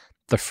doing.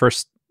 The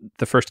first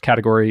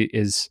category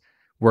is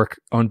work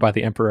owned by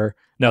the emperor.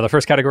 No, the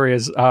first category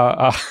is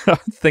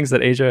things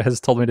that Asia has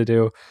told me to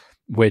do,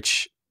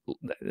 which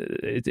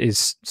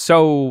is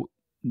so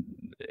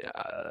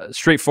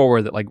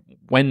straightforward that like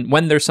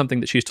when there's something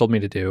that she's told me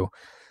to do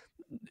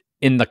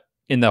in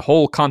the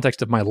whole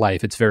context of my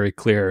life, it's very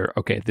clear,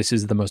 okay, this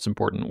is the most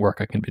important work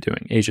I can be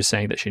doing. Asia's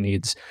saying that she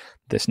needs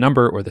this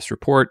number or this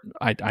report.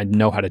 I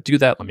know how to do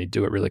that. Let me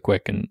do it really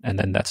quick, and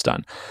then that's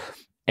done.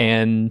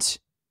 And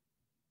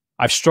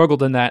I've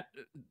struggled in that.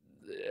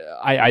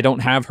 I don't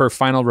have her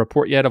final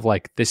report yet of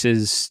like, this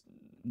is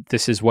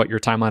what your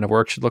timeline of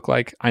work should look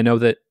like. I know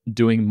that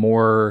doing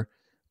more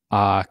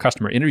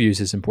customer interviews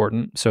is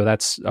important. So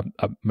that's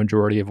a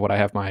majority of what I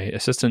have my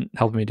assistant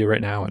helping me do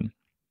right now. And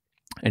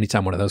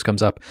anytime one of those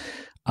comes up,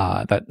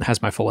 that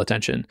has my full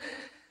attention.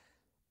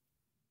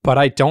 But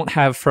I don't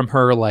have from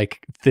her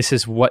like, this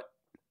is what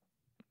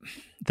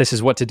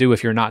to do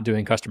if you're not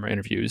doing customer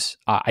interviews.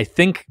 I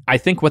think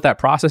what that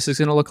process is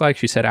going to look like.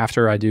 She said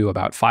after I do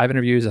about 5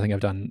 interviews, I think I've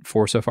done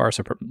 4 so far.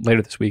 So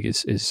later this week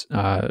is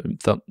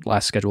the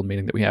last scheduled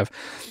meeting that we have.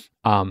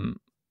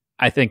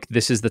 I think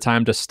this is the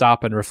time to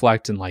stop and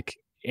reflect and like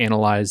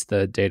analyze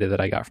the data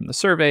that I got from the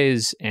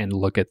surveys and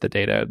look at the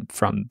data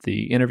from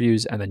the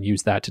interviews and then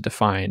use that to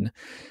define,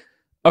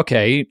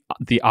 okay,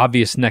 the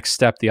obvious next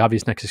step, the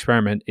obvious next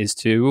experiment is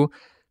to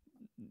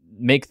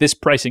make this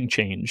pricing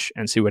change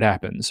and see what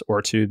happens,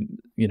 or to,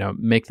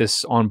 make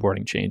this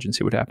onboarding change and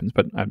see what happens.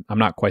 But I'm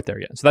not quite there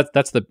yet. So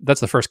that's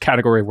the first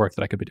category of work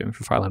that I could be doing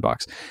for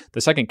FileInbox.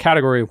 The second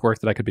category of work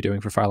that I could be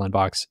doing for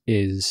FileInbox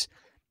is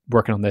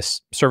working on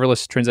this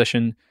serverless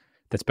transition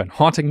that's been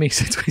haunting me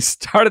since we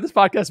started this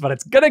podcast, but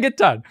it's gonna get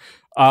done.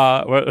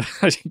 I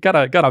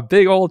got a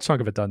big old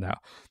chunk of it done now.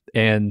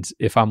 And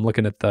if I'm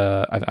looking at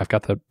I've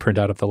got the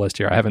printout of the list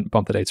here. I haven't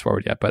bumped the dates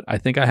forward yet, but I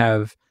think I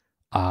have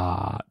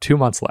 2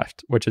 months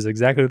left, which is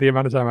exactly the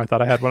amount of time I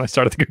thought I had when I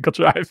started the Google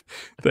Drive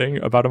thing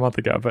about a month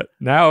ago. But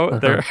now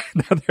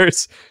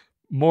there's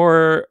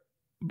more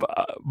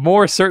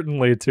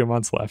certainly 2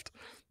 months left.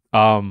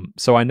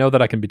 So I know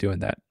that I can be doing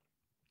that.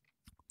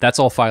 That's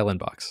all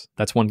FileInbox.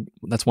 That's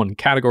one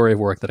category of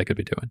work that I could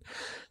be doing.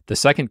 The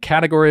second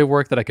category of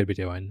work that I could be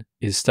doing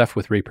is stuff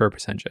with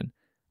Repurpose Engine.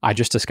 I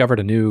just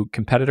discovered a new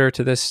competitor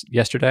to this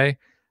yesterday.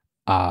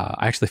 I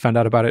actually found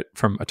out about it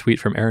from a tweet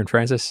from Aaron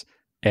Francis,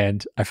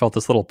 and I felt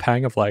this little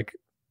pang of like,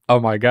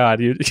 oh my God,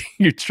 you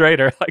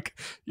traitor. Like,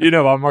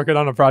 I'm working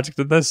on a project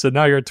in this, and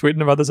now you're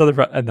tweeting about this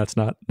other and that's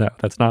not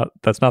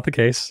the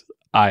case.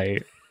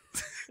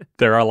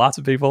 There are lots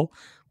of people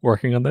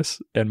working on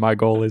this, and my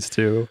goal is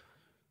to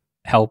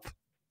help,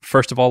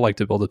 first of all, like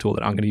to build a tool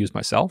that I'm going to use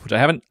myself, which I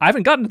haven't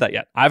gotten to that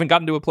yet. I haven't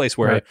gotten to a place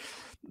where right.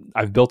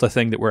 I've built a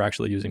thing that we're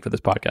actually using for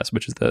this podcast,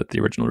 which is the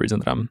original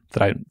reason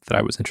that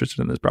I was interested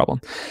in this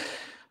problem.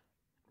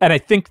 And I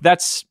think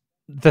that's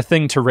the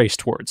thing to race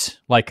towards.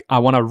 Like, I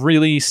want a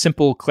really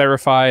simple,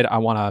 clarified. I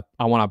want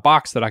a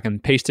box that I can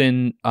paste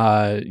in,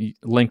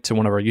 link to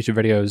one of our YouTube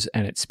videos,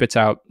 and it spits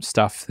out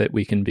stuff that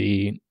we can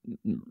be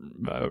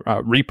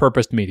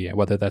repurposed media,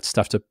 whether that's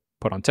stuff to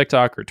put on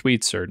TikTok or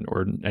tweets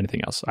or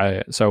anything else.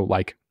 I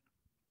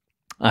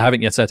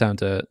haven't yet sat down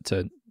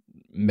to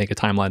make a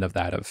timeline of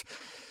that, of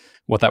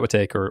what that would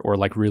take, or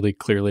like really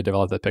clearly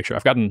develop that picture.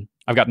 I've gotten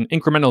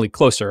incrementally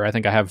closer. I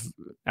think I have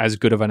as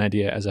good of an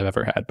idea as I've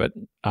ever had, but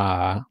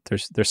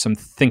there's some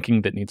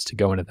thinking that needs to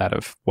go into that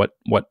of what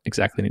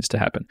exactly needs to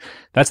happen.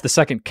 That's the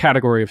second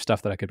category of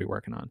stuff that I could be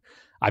working on.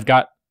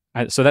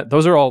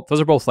 Those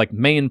are both like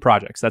main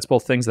projects. That's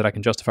both things that I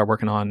can justify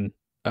working on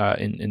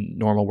in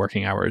normal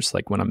working hours,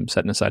 like when I'm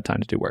setting aside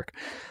time to do work.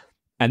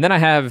 And then I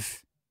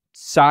have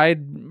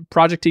side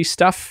project-y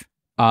stuff.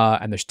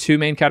 And there's two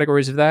main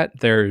categories of that.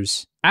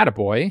 There's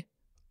Attaboy.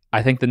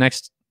 I think the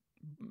next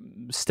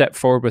step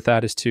forward with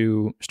that is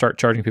to start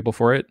charging people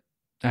for it.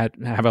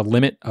 Have a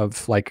limit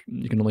of, like,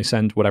 you can only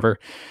send whatever.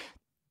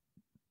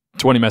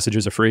 20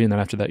 messages are free, and then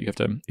after that you have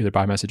to either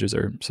buy messages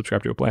or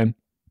subscribe to a plan.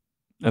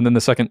 And then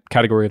the second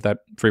category of that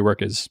free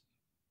work is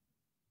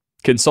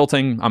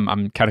consulting.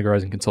 I'm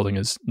categorizing consulting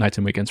as nights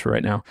and weekends for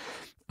right now.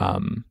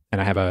 And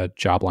I have a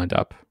job lined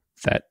up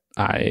that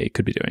I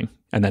could be doing.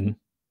 And then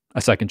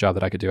a second job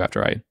that I could do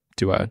after I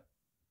do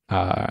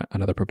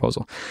another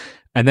proposal.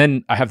 And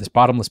then I have this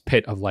bottomless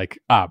pit of like,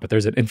 but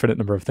there's an infinite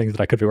number of things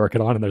that I could be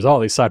working on, and there's all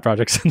these side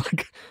projects, and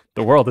like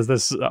the world is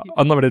this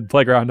unlimited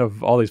playground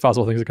of all these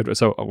possible things that could do.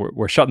 So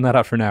we're shutting that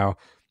out for now.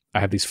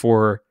 I have these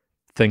 4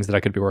 things that I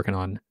could be working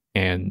on,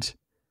 and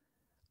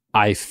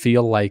I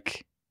feel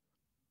like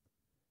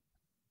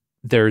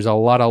there's a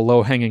lot of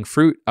low-hanging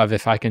fruit of,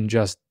 if I can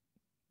just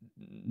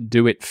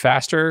do it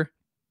faster,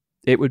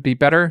 it would be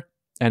better.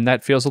 And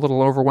that feels a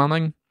little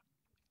overwhelming.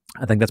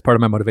 I think that's part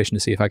of my motivation, to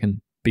see if I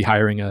can be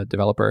hiring a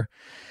developer,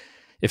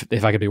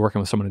 if I could be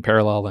working with someone in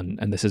parallel,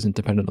 and this isn't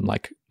dependent on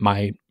like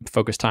my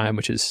focus time,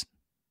 which is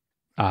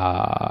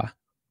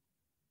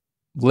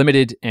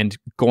limited and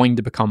going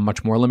to become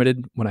much more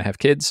limited when I have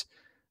kids.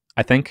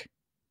 I think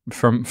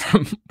from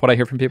what I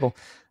hear from people,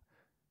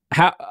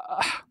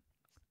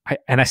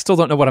 I still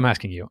don't know what I'm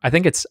asking you. I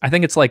think it's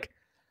like,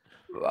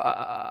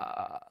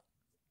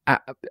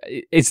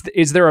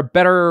 is there a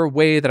better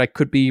way that I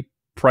could be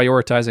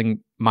prioritizing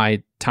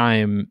my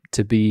time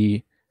to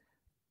be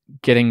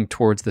getting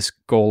towards this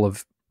goal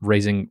of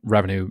raising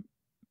revenue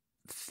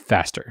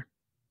faster?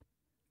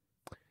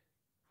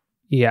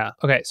 Yeah.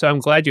 Okay. So I'm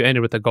glad you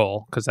ended with the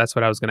goal, because that's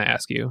what I was going to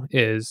ask you.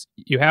 Is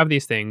you have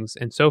these things,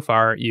 and so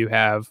far you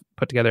have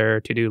put together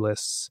to-do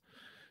lists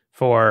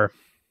for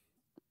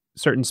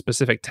certain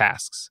specific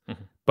tasks,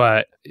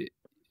 but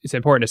it's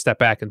important to step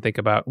back and think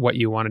about what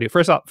you want to do.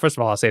 First of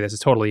all, I'll say this is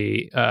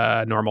totally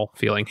normal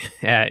feeling.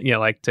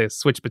 Like to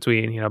switch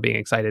between, being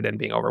excited and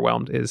being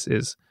overwhelmed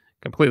is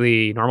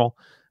completely normal.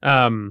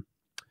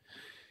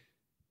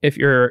 If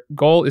your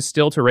goal is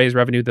still to raise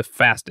revenue the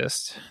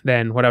fastest,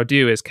 then what I would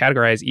do is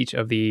categorize each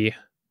of the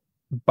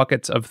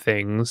buckets of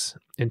things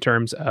in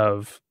terms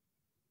of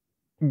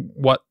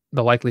what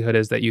the likelihood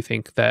is that you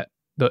think that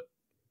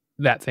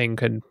that thing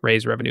could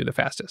raise revenue the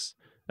fastest.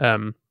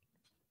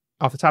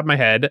 Off the top of my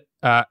head,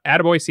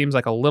 Attaboy seems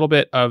like a little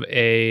bit of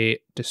a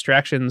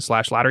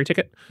distraction/lottery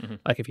ticket.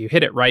 Like, if you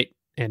hit it right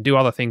and do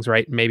all the things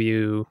right, maybe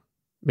you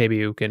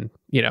can,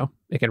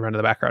 it can run in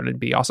the background and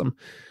be awesome.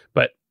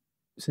 But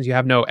since you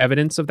have no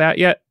evidence of that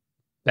yet,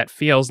 that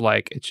feels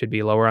like it should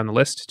be lower on the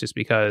list, just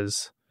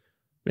because,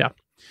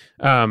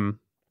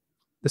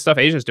 the stuff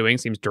Asia's doing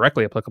seems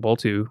directly applicable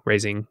to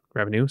raising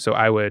revenue. So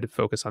I would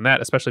focus on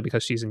that, especially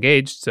because she's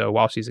engaged. So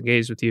while she's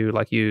engaged with you,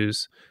 like,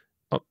 use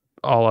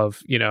all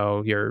of,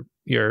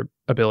 your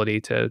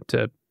ability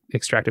to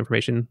extract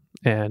information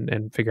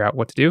and figure out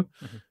what to do.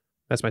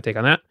 That's my take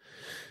on that.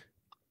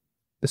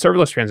 The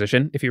serverless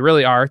transition, if you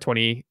really are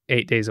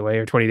 28 days away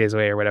or 20 days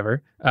away or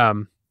whatever,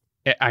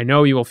 I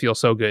know you will feel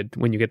so good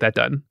when you get that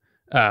done.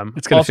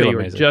 It's going to feel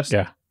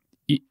amazing.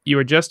 You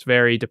were just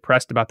very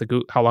depressed about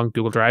how long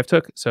Google Drive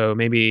took. So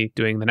maybe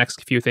doing the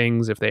next few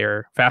things, if they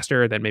are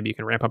faster, then maybe you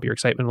can ramp up your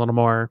excitement a little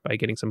more by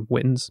getting some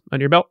wins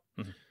under your belt.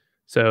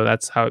 So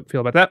that's how I feel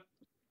about that.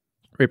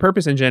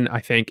 Repurpose Engine, I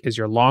think, is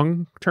your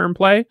long-term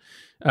play,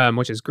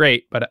 which is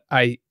great. But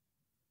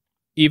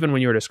even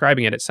when you were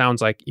describing it, it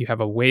sounds like you have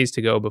a ways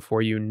to go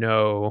before you're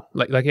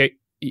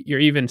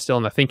even still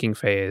in the thinking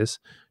phase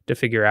to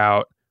figure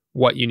out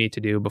what you need to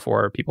do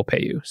before people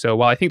pay you. So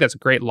while I think that's a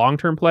great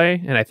long-term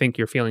play, and I think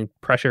you're feeling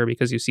pressure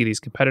because you see these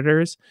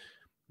competitors,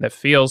 that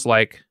feels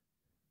like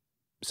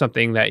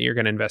something that you're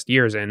going to invest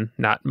years in,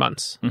 not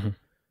months.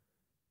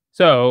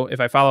 So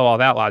if I follow all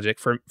that logic,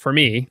 for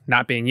me,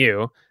 not being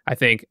you, I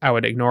think I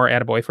would ignore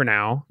Attaboy for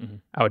now.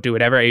 I would do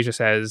whatever Asia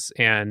says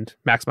and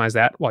maximize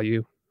that while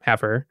you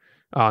have her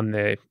in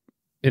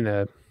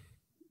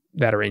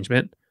that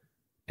arrangement.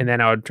 And then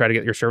I would try to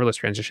get your serverless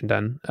transition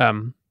done.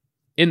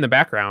 In the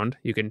background,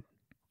 you can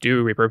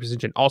do Repurpose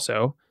Engine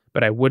also,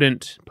 but I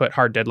wouldn't put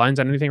hard deadlines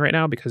on anything right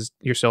now, because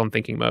you're still in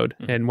thinking mode.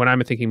 And when I'm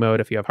in thinking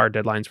mode, if you have hard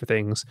deadlines for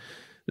things,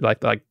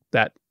 Like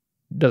that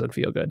doesn't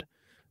feel good.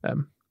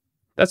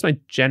 That's my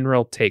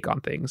general take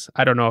on things.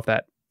 I don't know if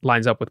that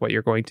lines up with what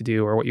you're going to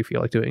do or what you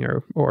feel like doing,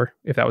 or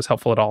if that was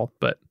helpful at all.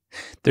 But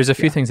there's a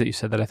few things that you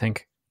said that I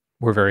think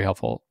were very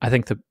helpful. I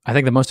think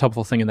the most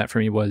helpful thing in that for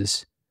me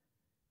was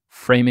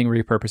framing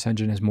Repurpose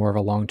Engine as more of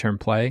a long-term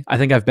play. I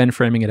think I've been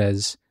framing it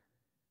as,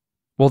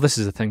 well, this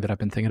is a thing that I've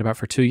been thinking about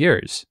for 2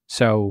 years.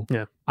 So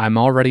I'm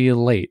already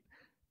late.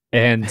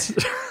 And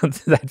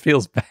that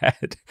feels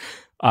bad.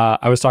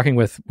 I was talking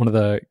with one of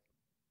the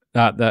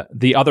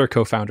other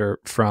co-founder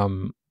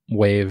from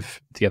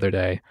Wave the other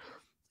day,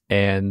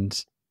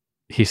 and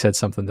he said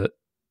something that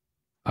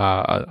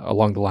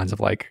along the lines of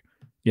like,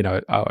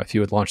 if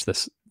you had launched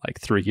this like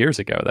 3 years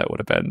ago, that would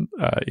have been,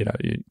 you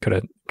could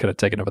have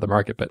taken over the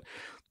market, but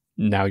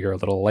now you're a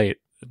little late.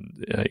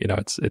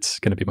 It's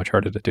going to be much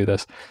harder to do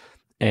this.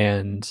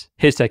 And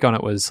his take on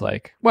it was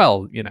like,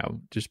 well,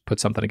 just put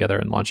something together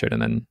and launch it,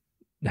 and then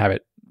have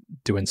it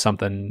doing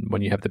something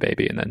when you have the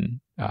baby, and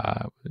then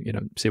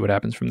see what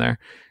happens from there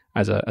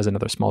as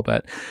another small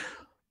bet.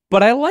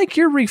 But I like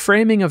your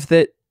reframing of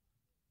that.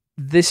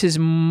 This is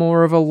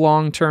more of a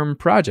long-term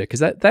project, because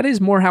that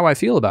is more how I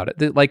feel about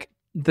it. Like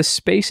the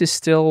space is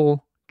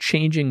still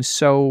changing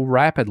so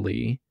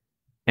rapidly,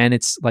 and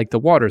it's like the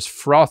water's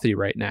frothy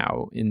right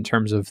now in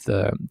terms of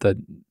the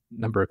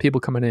number of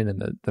people coming in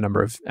and the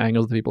number of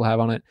angles that people have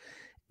on it.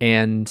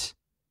 And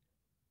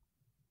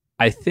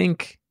I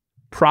think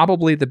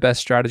probably the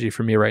best strategy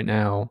for me right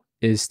now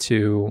is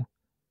to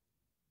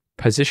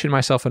position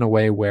myself in a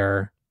way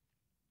where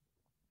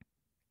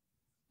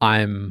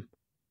I'm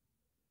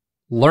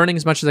learning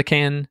as much as I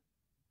can.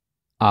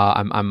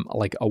 I'm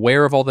like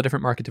aware of all the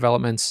different market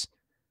developments,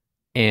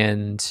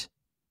 and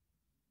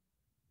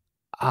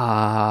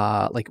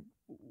like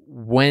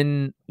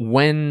when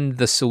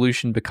the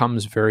solution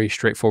becomes very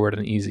straightforward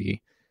and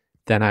easy,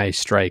 then I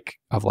strike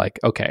of like,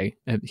 okay,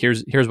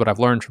 here's what I've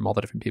learned from all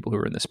the different people who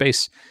are in the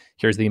space.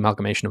 Here's the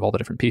amalgamation of all the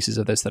different pieces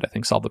of this that I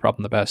think solve the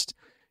problem the best.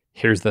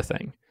 Here's the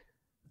thing.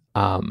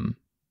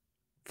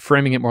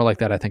 Framing it more like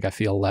that, I think I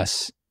feel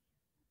less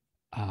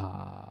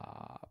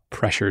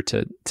pressure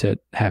to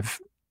have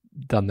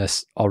done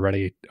this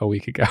already a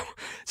week ago.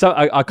 So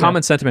a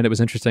common sentiment that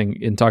was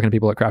interesting in talking to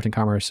people at Crafting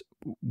Commerce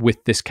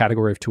with this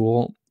category of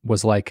tool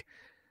was like,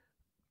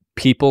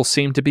 people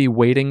seem to be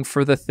waiting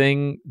for the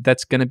thing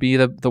that's going to be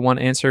the one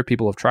answer.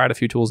 People have tried a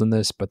few tools in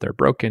this, but they're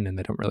broken and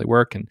they don't really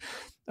work. And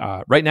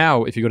right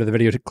now, if you go to the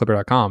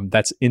videoclipper.com,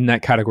 that's in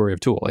that category of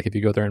tool. Like if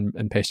you go there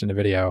and paste in a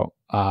video,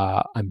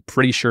 I'm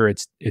pretty sure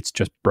it's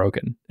just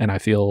broken, and I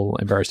feel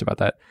embarrassed about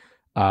that.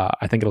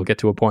 I think it'll get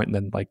to a point and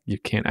then like you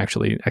can't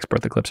actually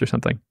export the clips or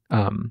something.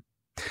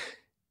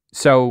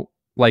 So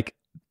like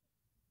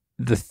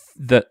the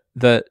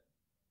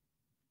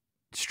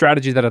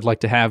strategy that I'd like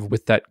to have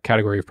with that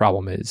category of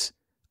problem is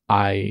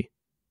I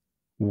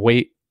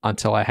wait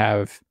until I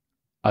have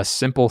a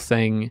simple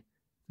thing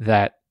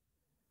that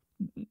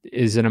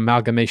is an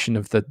amalgamation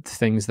of the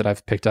things that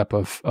I've picked up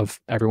of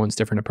everyone's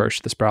different approach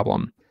to this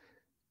problem.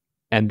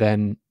 And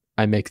then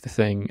I make the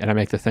thing, and I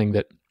make the thing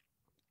that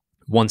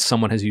once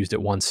someone has used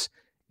it once,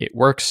 it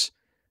works,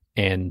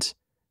 and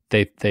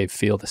they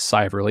feel the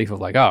sigh of relief of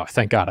like, oh,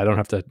 thank God, I don't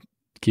have to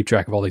keep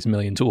track of all these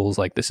million tools.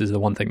 Like this is the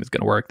one thing that's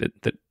going to work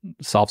that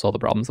solves all the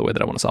problems the way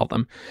that I want to solve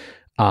them.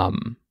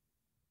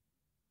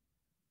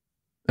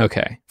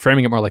 Okay,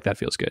 framing it more like that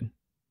feels good,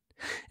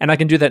 and I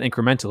can do that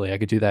incrementally. I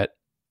could do that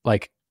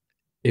like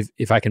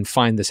if I can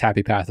find this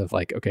happy path of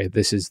like, okay,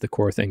 this is the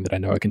core thing that I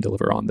know I can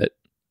deliver on that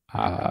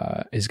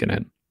is going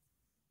to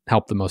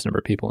help the most number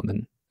of people, and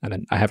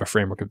then I have a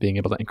framework of being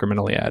able to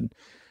incrementally add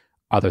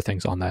other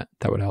things on that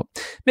would help.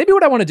 Maybe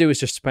what I want to do is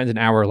just spend an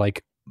hour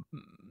like,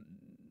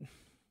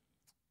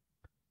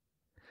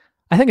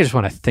 I think I just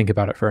want to think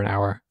about it for an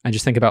hour and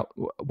just think about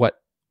what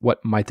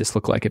might this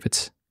look like if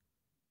it's,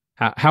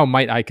 how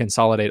might I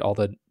consolidate all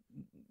the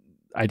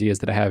ideas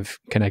that I have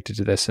connected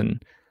to this,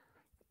 and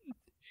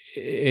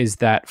is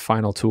that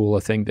final tool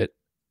a thing that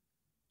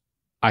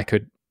I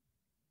could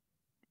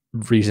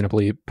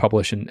reasonably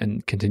publish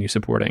and continue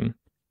supporting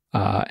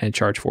and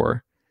charge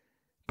for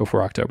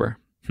before October?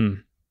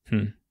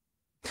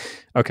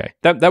 Okay,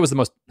 that was the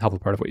most helpful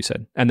part of what you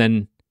said. And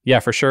then, yeah,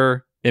 for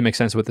sure, it makes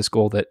sense with this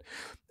goal that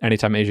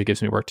anytime Asia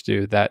gives me work to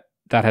do, that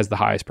has the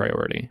highest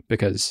priority,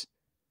 because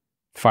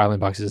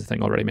FileInbox is a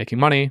thing already making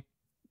money.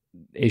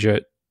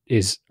 Asia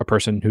is a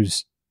person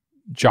whose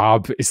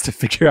job is to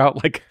figure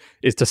out, like,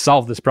 is to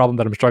solve this problem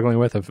that I'm struggling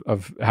with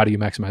of how do you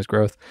maximize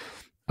growth.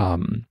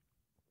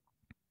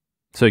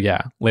 So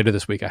yeah, later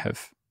this week I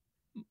have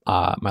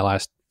my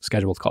last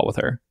scheduled call with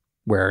her,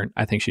 where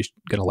I think she's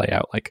going to lay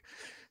out like,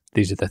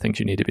 these are the things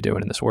you need to be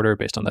doing in this order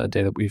based on the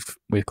data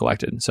we've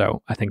collected.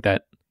 So I think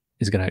that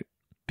is going to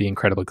be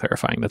incredibly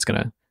clarifying. That's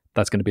going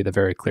to be the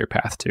very clear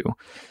path to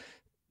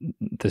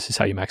this is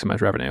how you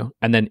maximize revenue.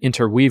 And then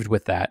interweaved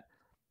with that,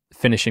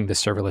 finishing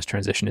this serverless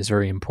transition is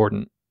very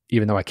important,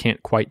 even though I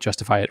can't quite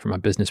justify it from a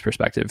business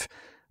perspective.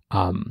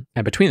 And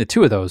between the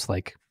two of those,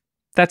 like,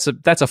 that's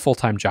a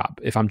full-time job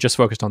if I'm just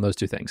focused on those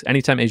two things.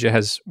 Anytime Asia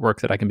has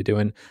work that I can be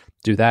doing,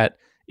 do that.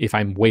 if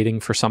I'm waiting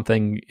for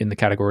something in the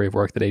category of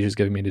work that Asia's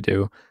giving me to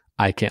do,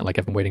 I can't, like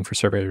if I'm waiting for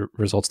survey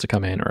results to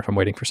come in, or if I'm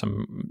waiting for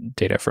some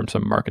data from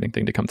some marketing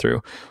thing to come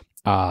through,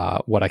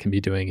 what I can be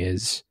doing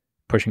is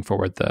pushing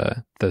forward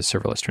the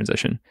serverless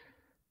transition.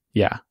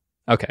 Yeah.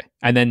 Okay.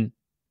 And then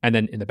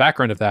in the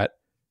background of that,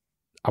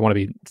 I want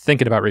to be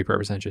thinking about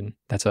repurpose engine.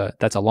 That's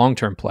a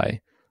long-term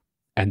play.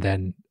 And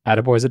then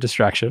Attaboy is a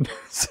distraction.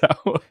 So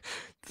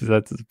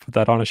put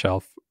that on a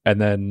shelf.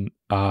 And then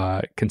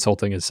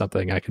consulting is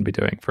something I can be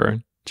doing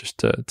for just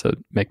to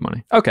make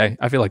money. Okay.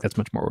 I feel like that's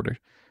much more ordered.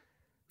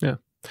 Yeah.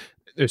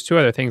 There's two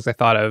other things I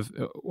thought of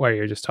while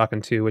you're just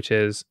talking to, which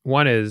is,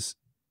 one is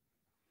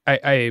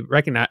I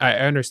recognize, I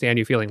understand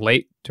you feeling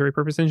late to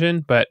repurpose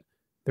engine, but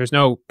there's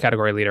no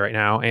category leader right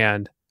now.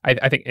 And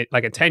I think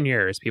like in 10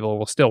 years, people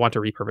will still want to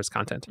repurpose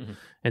content. Mm-hmm.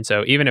 And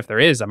so even if there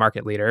is a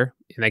market leader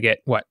and they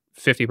get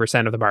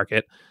 50% of the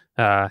market,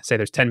 say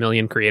there's 10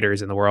 million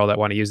creators in the world that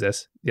want to use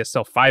this, there's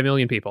still 5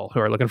 million people who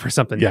are looking for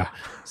something new.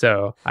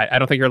 So I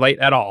don't think you're late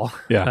at all.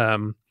 Yeah.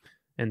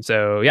 And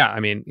so,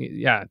 I mean,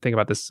 think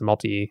about this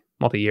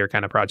multi-year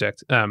kind of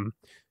project. And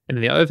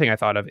then the other thing I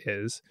thought of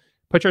is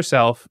put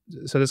yourself,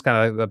 so this is kind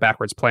of like the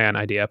backwards plan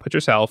idea, put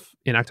yourself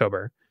in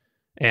October,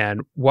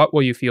 and what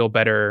will you feel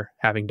better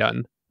having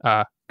done?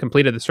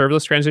 Completed the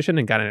serverless transition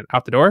and gotten it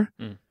out the door,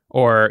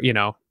 or,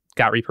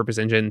 got repurpose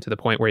engine to the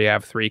point where you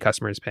have 3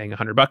 customers paying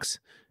 $100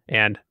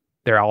 and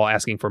they're all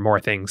asking for more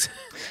things.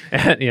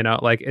 And,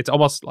 like it's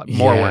almost like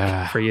more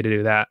work for you to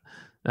do that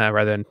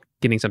rather than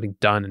getting something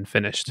done and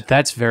finished.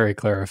 That's very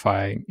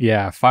clarifying.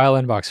 Yeah.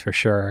 FileInbox for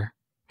sure.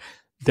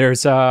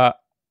 There's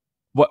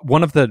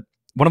one of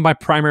my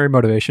primary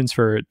motivations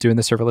for doing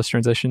the serverless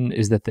transition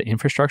is that the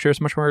infrastructure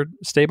is much more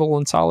stable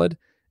and solid.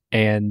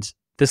 And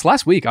this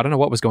last week, I don't know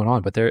what was going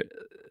on, but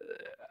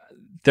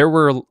there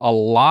were a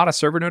lot of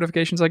server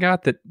notifications I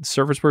got that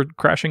servers were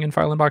crashing in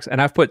FileInbox.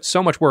 And I've put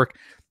so much work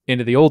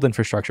into the old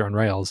infrastructure on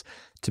Rails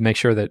to make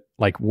sure that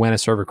like when a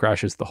server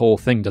crashes, the whole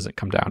thing doesn't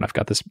come down. I've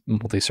got this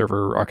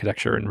multi-server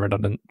architecture and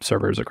redundant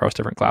servers across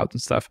different clouds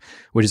and stuff,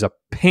 which is a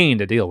pain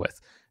to deal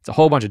with. It's a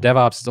whole bunch of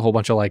DevOps. It's a whole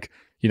bunch of like,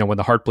 when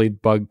the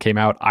Heartbleed bug came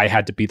out, I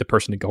had to be the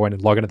person to go in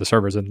and log into the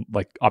servers and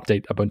like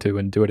update Ubuntu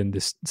and do it in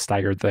this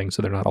staggered thing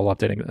so they're not all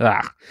updating.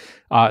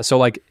 So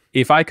like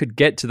if I could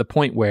get to the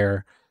point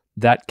where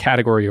that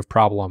category of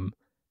problem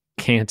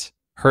can't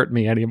hurt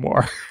me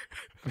anymore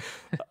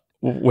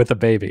with a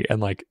baby, and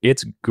like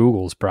it's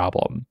Google's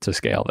problem to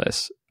scale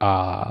this,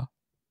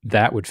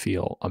 that would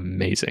feel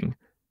amazing.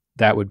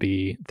 That would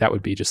be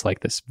just like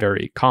this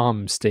very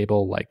calm,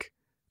 stable, like,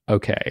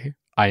 okay,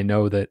 I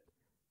know that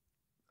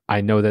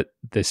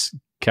this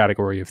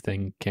category of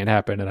thing can't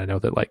happen, and I know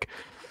that like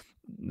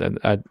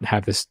I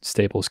have this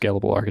stable,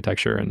 scalable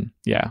architecture, and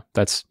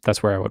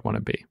that's where I would want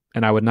to be.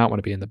 And I would not want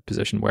to be in the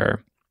position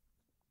where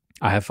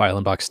I have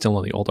FileInbox still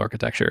on the old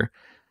architecture,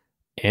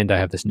 and I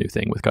have this new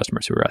thing with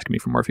customers who are asking me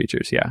for more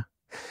features. Yeah.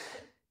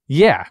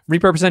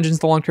 Repurpose engine's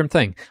the long-term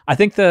thing. I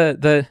think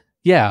like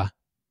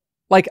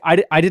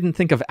I didn't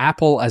think of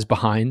Apple as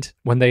behind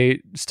when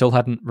they still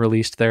hadn't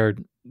released their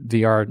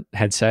VR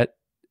headset.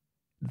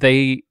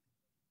 They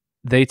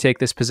take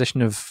this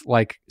position of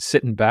like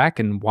sitting back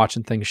and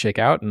watching things shake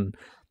out and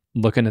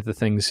looking at the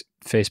things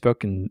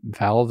Facebook and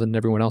Valve and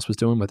everyone else was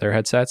doing with their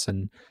headsets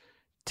and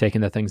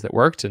taking the things that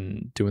worked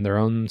and doing their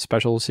own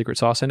special secret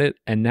sauce in it.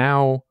 And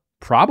now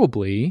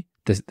probably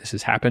this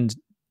has happened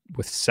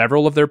with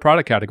several of their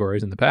product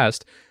categories in the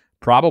past.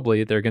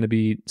 Probably they're going to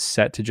be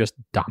set to just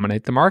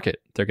dominate the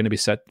market. They're going to be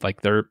set like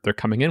they're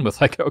coming in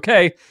with like,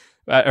 okay,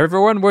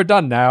 everyone, we're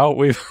done now.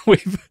 We've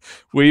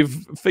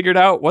figured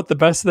out what the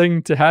best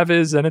thing to have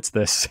is, and it's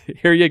this.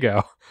 Here you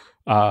go.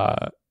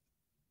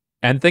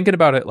 And thinking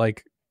about it,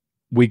 like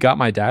we got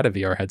my dad a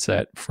VR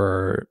headset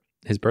for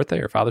his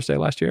birthday or Father's Day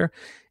last year,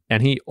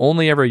 and he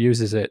only ever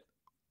uses it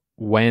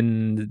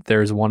when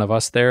there's one of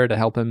us there to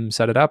help him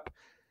set it up.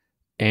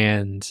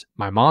 And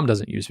my mom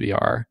doesn't use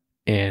VR,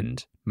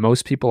 and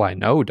most people I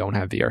know don't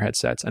have VR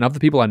headsets. And of the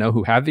people I know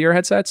who have VR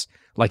headsets,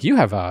 like you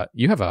have a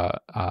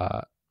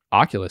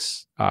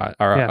Oculus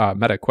or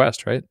Meta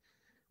Quest, right?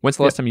 When's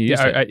the last time you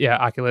used it?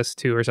 Oculus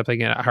 2 or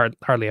something. Yeah,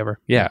 hardly ever.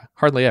 Yeah,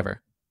 hardly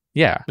ever.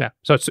 Yeah.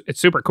 So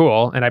it's super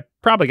cool, and I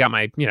probably got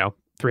my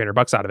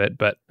 $300 out of it,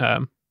 but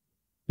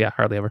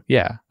hardly ever.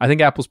 Yeah, I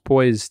think Apple's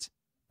poised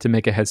to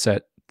make a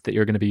headset that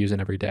you're going to be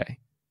using every day,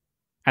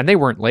 and they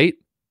weren't late.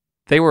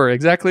 They were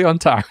exactly on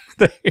time.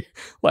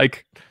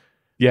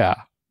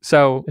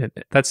 So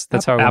that's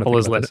how Apple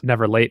is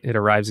never late. It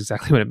arrives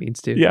exactly when it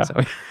means to. Yeah.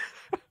 So,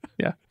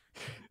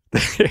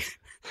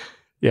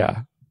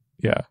 yeah.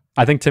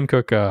 I think Tim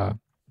Cook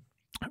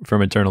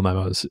from internal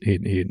memos,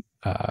 he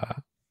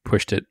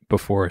pushed it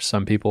before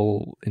some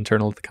people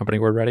internal at the company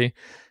were ready.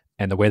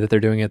 And the way that they're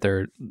doing it,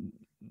 they're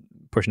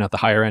pushing out the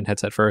higher end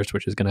headset first,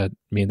 which is going to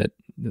mean that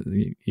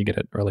you get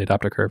an early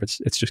adopter curve.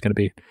 It's just going to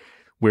be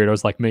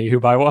weirdos like me who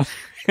buy one,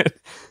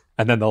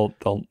 and then they'll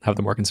have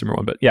the more consumer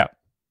one. But yeah,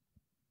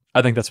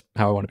 I think that's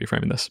how I want to be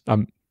framing this.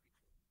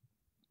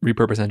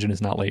 Repurpose engine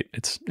is not late.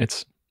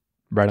 It's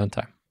right on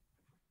time.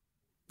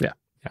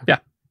 Yeah.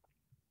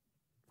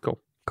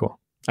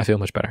 I feel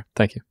much better.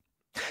 Thank you.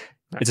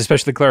 Right. It's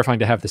especially clarifying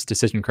to have this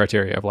decision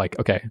criteria of like,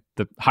 okay,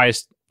 the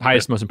highest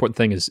most important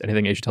thing is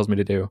anything Asia tells me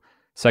to do.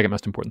 Second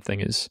most important thing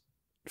is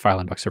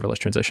FileInbox serverless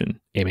transition,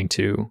 aiming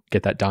to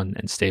get that done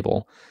and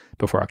stable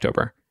before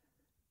October.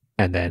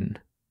 And then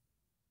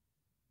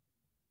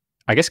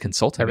I guess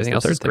consulting. Everything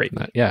else is great.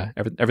 Yeah.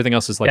 Everything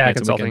else is like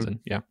nights and weekends. And,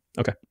 yeah.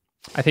 Okay.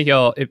 I think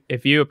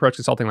if you approach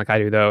consulting like I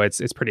do, though,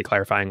 it's pretty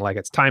clarifying. Like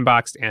it's time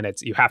boxed and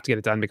you have to get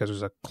it done because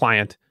there's a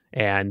client,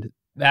 and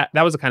that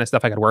was the kind of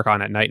stuff I could work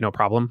on at night, no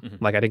problem.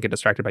 Mm-hmm. Like I didn't get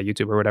distracted by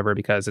YouTube or whatever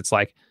because it's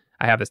like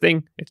I have this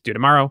thing, it's due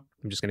tomorrow.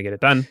 I'm just gonna get it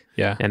done.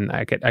 Yeah, and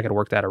I could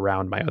work that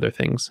around my other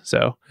things.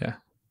 So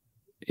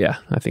yeah,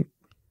 I think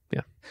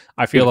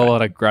I feel a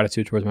lot of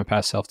gratitude towards my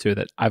past self too.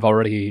 That I've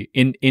already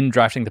in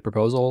drafting the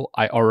proposal,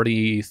 I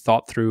already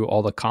thought through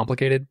all the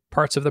complicated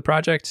parts of the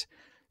project.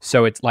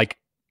 So it's like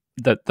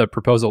the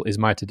proposal is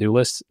my to-do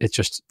list. It's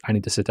just I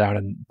need to sit down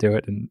and do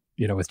it. And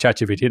with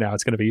ChatGPT now,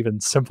 it's going to be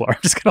even simpler.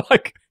 I'm just going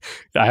to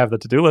I have the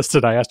to-do list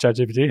and I ask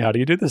ChatGPT, how do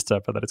you do this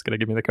stuff? And then it's going to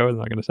give me the code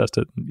and I'm going to test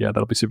it. And yeah,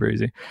 that'll be super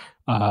easy.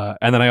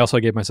 And then I also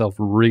gave myself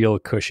real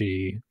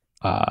cushy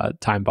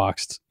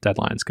time-boxed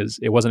deadlines because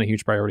it wasn't a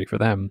huge priority for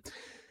them.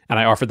 And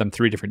I offered them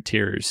 3 different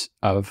tiers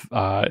of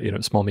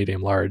small,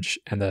 medium, large.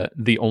 And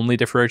the only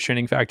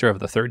differentiating factor of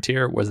the 3rd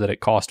tier was that it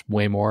cost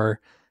way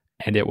more,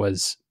 and it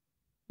was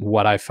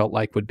what I felt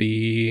like would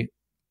be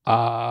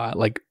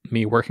like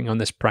me working on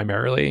this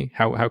primarily,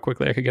 how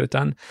quickly I could get it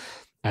done.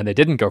 And they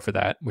didn't go for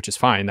that, which is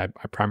fine. I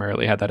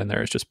primarily had that in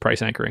there as just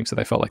price anchoring, so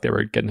they felt like they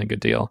were getting a good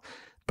deal.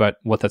 But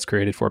what that's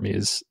created for me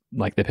is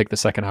like they picked the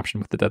second option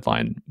with the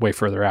deadline way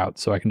further out,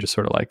 so I can just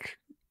sort of like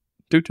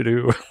do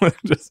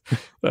just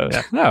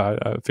no,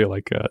 I feel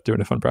like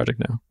doing a fun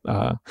project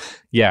now.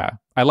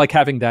 I like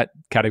having that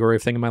category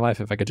of thing in my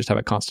life. If I could just have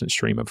a constant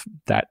stream of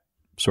that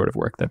sort of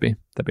work, that'd be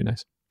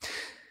nice.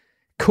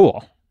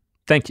 Cool.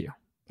 Thank you.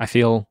 I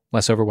feel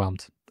less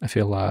overwhelmed. I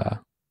feel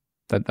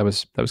that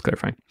was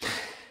clarifying.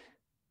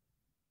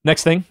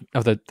 Next thing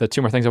of the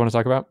 2 more things I want to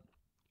talk about.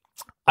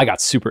 I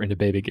got super into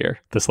baby gear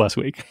this last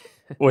week,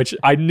 which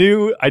I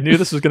knew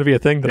this was going to be a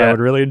thing that I would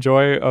really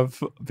enjoy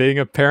of being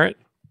a parent.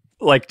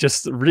 Like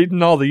just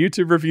reading all the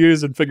YouTube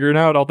reviews and figuring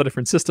out all the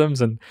different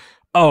systems, and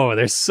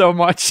there's so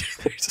much.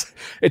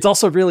 It's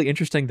also really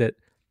interesting that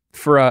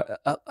for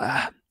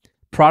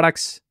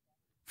products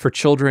for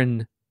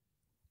children,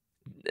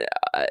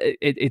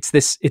 it's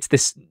this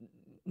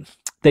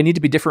they need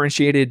to be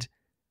differentiated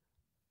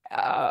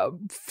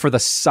for the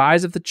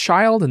size of the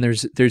child, and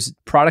there's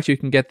products you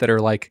can get that are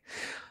like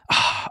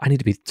I need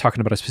to be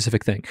talking about a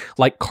specific thing,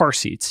 like car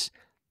seats.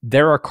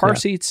 There are car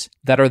seats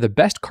that are the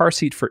best car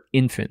seat for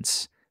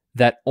infants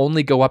that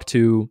only go up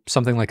to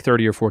something like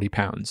 30 or 40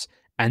 pounds.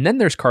 And then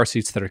there's car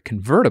seats that are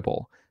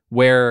convertible,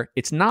 where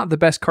it's not the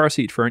best car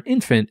seat for an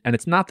infant and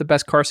it's not the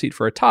best car seat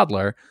for a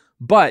toddler,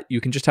 but you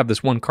can just have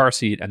this one car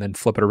seat and then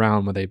flip it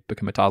around when they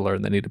become a toddler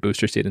and they need a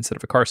booster seat instead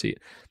of a car seat.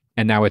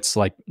 And now it's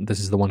like, this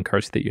is the one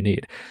car seat that you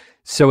need.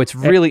 So it's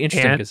really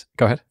interesting because,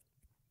 go ahead.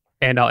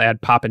 And I'll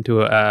add pop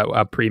into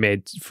a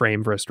pre-made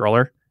frame for a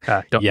stroller.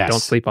 Don't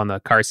sleep on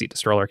the car seat to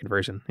stroller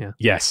conversion. Yeah.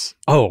 Yes.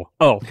 Oh.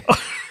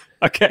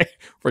 Okay.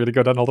 We're going to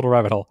go down a little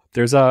rabbit hole.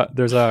 There's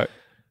a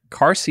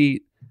car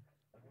seat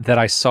that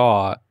I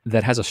saw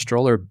that has a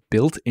stroller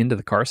built into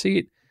the car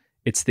seat.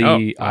 It's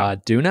the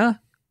Duna,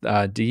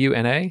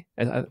 D-U-N-A.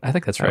 I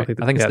think that's right.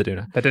 I think it's the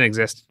Duna. That didn't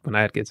exist when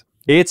I had kids.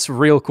 It's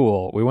real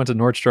cool. We went to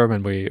Nordstrom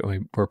and we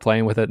were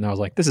playing with it, and I was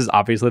like, this is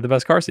obviously the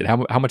best car seat.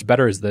 How much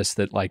better is this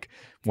that like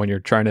when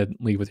you're trying to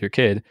leave with your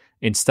kid,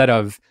 instead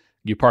of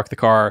you park the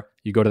car,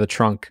 you go to the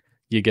trunk,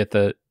 you get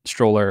the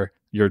stroller,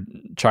 your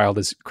child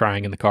is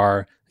crying in the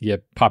car, you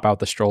pop out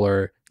the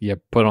stroller, you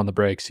put on the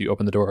brakes, you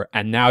open the door,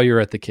 and now you're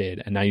at the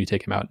kid, and now you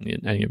take him out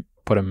and you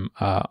put him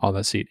on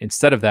the seat.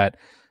 Instead of that,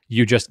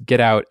 you just get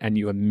out and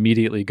you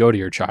immediately go to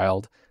your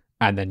child,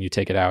 and then you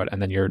take it out, and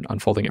then you're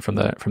unfolding it from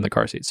the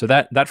car seat. So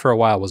that for a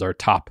while was our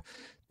top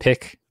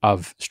pick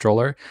of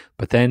stroller.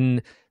 But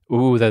then,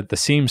 the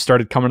seams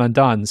started coming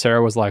undone.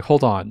 Sarah was like,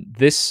 "Hold on,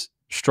 this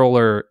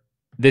stroller,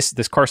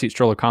 this car seat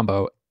stroller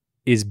combo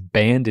is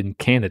banned in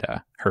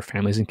Canada. Her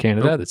family's in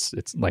Canada.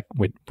 It's like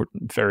we're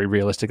very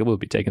realistically, we'll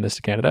be taking this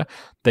to Canada.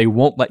 They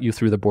won't let you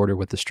through the border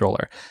with the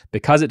stroller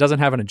because it doesn't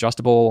have an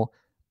adjustable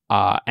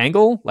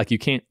angle. Like you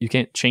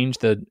can't change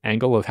the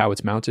angle of how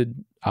it's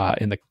mounted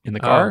in the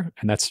car,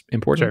 and that's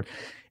important. Sure.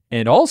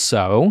 And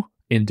also,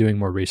 in doing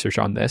more research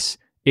on this,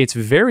 it's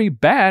very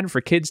bad for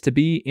kids to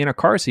be in a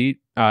car seat,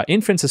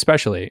 infants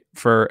especially,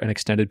 for an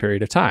extended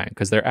period of time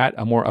because they're at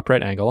a more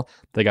upright angle.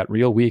 They got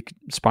real weak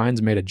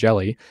spines made of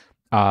jelly.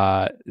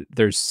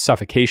 There's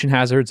suffocation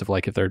hazards of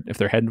like if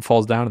their head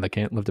falls down and they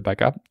can't lift it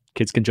back up,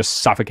 kids can just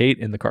suffocate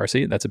in the car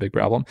seat. That's a big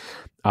problem.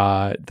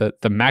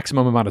 The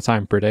maximum amount of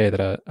time per day that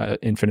a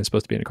infant is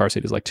supposed to be in a car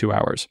seat is like 2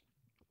 hours.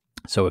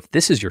 So if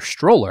this is your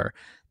stroller,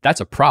 that's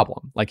a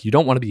problem. Like you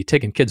don't want to be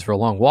taking kids for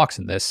long walks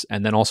in this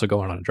and then also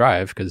going on a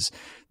drive because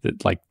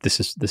like this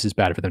is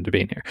bad for them to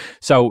be in here.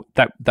 So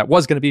that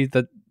was going to be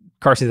the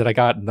car seat that I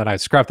got, and then I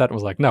scrapped that and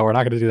was like, no, we're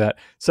not going to do that.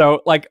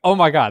 So like, oh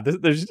my God,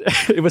 there's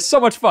it was so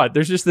much fun.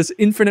 There's just this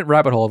infinite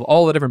rabbit hole of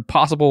all the different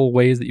possible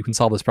ways that you can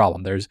solve this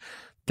problem.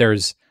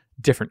 There's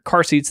different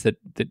car seats that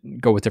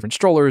go with different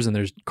strollers, and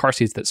there's car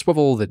seats that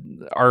swivel that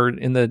are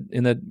in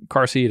the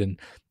car seat, and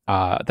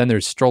then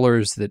there's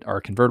strollers that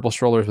are convertible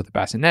strollers with a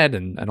bassinet,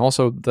 and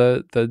also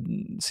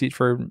the seat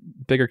for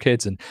bigger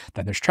kids, and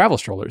then there's travel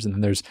strollers, and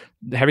then there's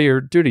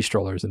heavier duty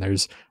strollers, and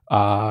there's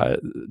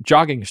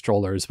jogging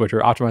strollers, which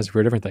are optimized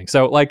for different things.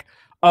 So like,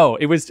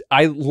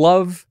 I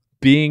love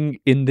being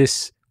in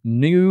this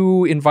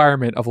new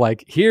environment of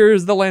like,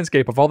 here's the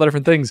landscape of all the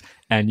different things,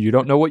 and you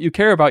don't know what you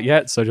care about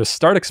yet, so just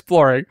start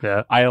exploring.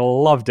 Yeah. I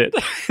loved it.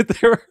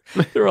 there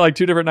were like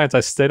 2 different nights I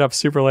stayed up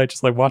super late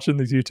just like watching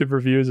these YouTube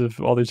reviews of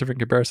all these different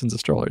comparisons of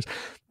strollers.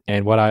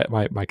 And what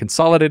my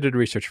consolidated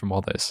research from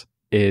all this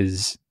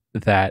is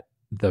that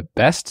the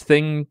best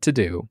thing to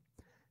do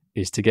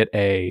is to get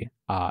a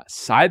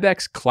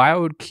Cybex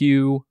Cloud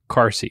Q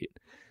car seat,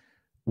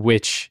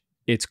 which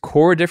its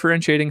core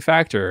differentiating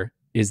factor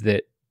is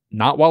that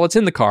not while it's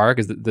in the car,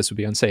 because this would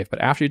be unsafe, but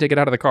after you take it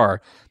out of the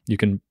car, you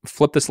can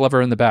flip this lever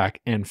in the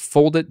back and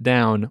fold it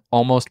down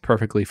almost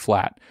perfectly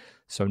flat.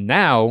 So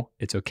now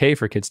it's okay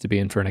for kids to be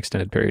in for an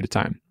extended period of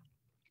time.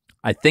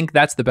 I think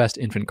that's the best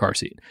infant car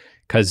seat,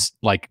 because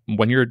like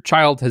when your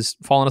child has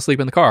fallen asleep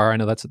in the car, I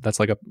know that's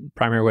like a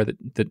primary way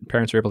that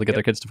parents are able to get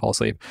their kids to fall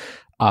asleep.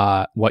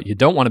 What you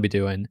don't want to be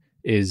doing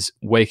is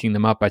waking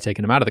them up by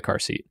taking them out of the car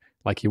seat.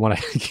 Like you want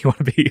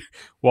to be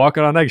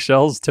walking on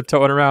eggshells,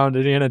 tiptoeing around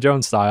Indiana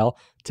Jones style,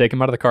 take him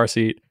out of the car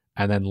seat,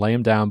 and then lay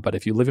him down. But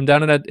if you leave him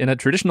down in a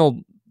traditional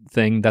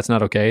thing, that's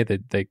not okay.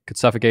 They could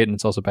suffocate, and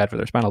it's also bad for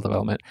their spinal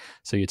development.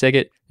 So you take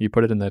it, you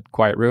put it in the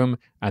quiet room,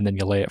 and then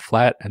you lay it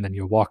flat, and then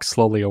you walk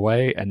slowly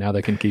away, and now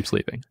they can keep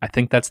sleeping. I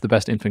think that's the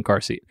best infant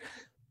car seat.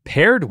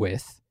 Paired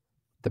with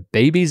the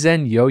Baby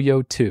Zen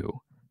Yo-Yo 2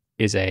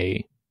 is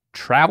a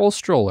travel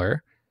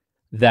stroller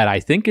that I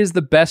think is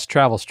the best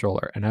travel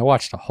stroller. And I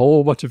watched a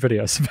whole bunch of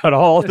videos about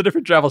all the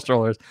different travel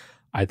strollers.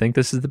 I think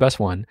this is the best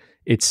one.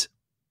 It's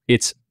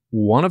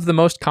one of the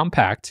most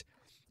compact.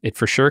 It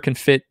for sure can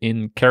fit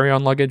in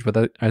carry-on luggage,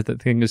 but I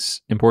think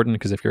is important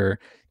because if you're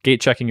gate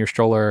checking your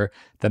stroller,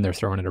 then they're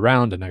throwing it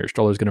around and now your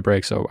stroller is going to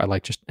break. So I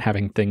like just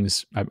having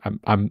things.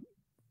 I'm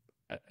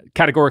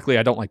categorically,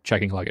 I don't like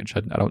checking luggage.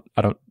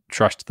 I don't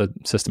trust the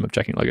system of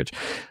checking luggage.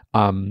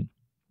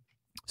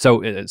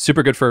 So it's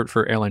super good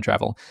for airline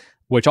travel,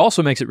 which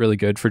also makes it really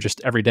good for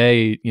just every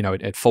day. You know,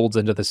 it folds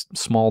into this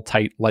small,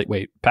 tight,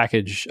 lightweight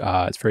package.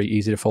 It's very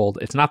easy to fold.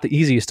 It's not the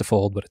easiest to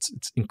fold, but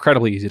it's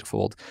incredibly easy to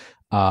fold.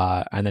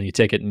 And then you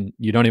take it and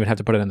you don't even have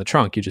to put it in the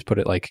trunk. You just put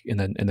it like in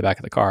the back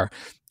of the car,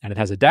 and it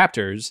has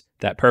adapters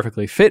that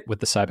perfectly fit with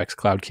the Cybex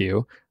Cloud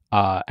Q.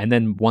 And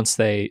then once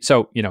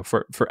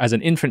for as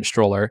an infant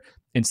stroller,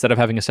 instead of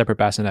having a separate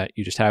bassinet,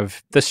 you just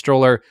have this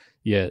stroller.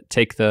 You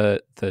take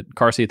the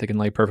car seat that can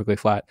lay perfectly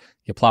flat,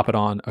 you plop it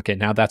on. Okay,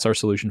 now that's our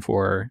solution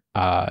for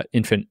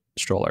infant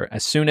stroller.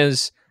 As soon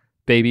as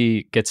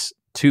baby gets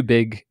too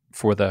big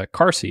for the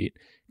car seat,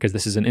 because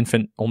this is an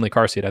infant-only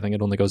car seat, I think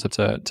it only goes up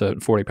to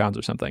 40 pounds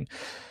or something.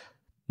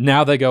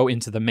 Now they go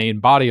into the main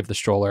body of the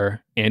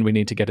stroller, and we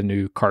need to get a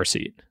new car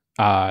seat.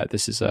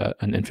 This is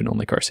an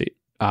infant-only car seat.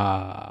 So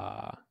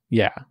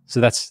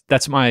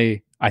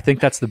I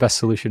think that's the best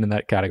solution in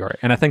that category.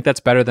 And I think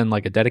that's better than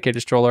like a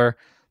dedicated stroller,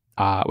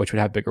 which would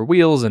have bigger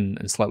wheels and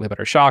slightly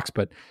better shocks,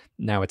 but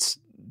now it's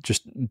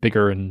just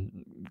bigger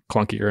and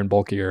clunkier and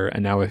bulkier.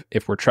 And now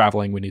if we're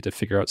traveling, we need to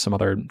figure out some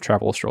other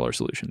travel stroller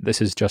solution. This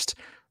is just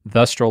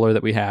the stroller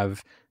that we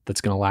have that's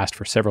going to last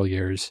for several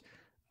years.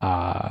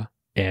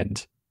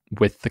 And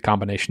with the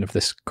combination of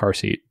this car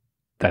seat,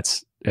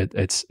 it's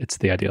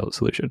the ideal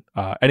solution.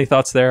 Any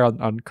thoughts there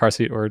on car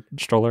seat or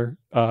stroller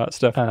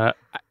stuff?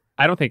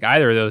 I don't think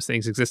either of those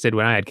things existed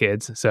when I had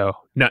kids, so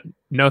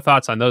no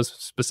thoughts on those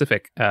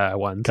specific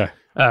ones. Okay.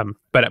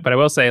 But I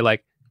will say,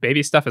 like,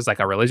 baby stuff is like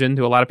a religion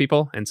to a lot of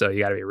people, and so you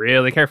got to be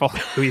really careful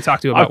who you talk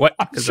to about what.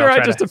 I'm sure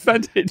I just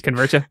offended.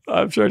 Convert you.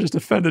 I'm sure I just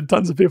offended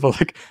tons of people.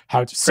 Like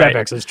how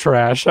Cybex is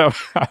trash.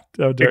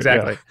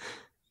 Exactly.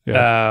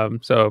 Yeah.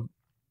 So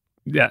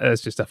yeah,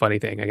 that's just a funny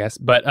thing, I guess.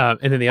 But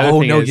and then the other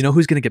thing is, you know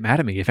who's going to get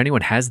mad at me if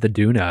anyone has the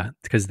Duna,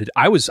 because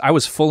I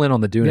was full in on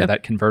the Duna,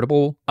 that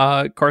convertible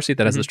car seat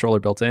that has the stroller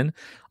built in.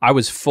 I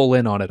was full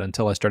in on it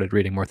until I started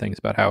reading more things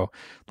about how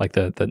like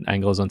the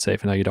angle is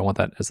unsafe and how you don't want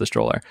that as the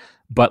stroller.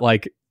 But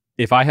like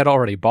if I had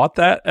already bought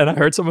that and I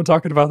heard someone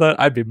talking about that,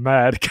 I'd be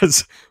mad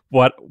because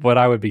what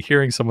I would be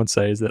hearing someone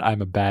say is that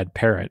I'm a bad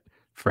parent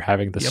for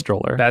having the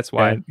stroller. That's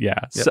why. And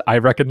so I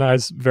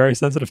recognize very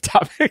sensitive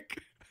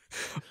topic.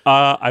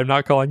 I'm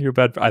not calling you a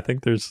bad. I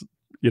think there's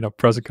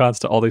pros and cons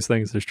to all these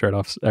things. There's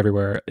trade-offs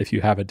everywhere. If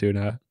you have a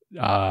Duna,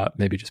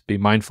 maybe just be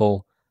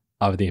mindful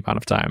of the amount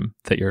of time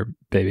that your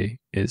baby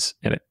is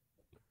in it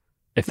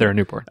if they're a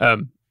newborn.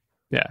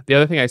 The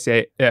other thing I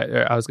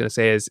was going to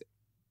say is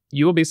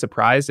you will be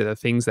surprised at the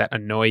things that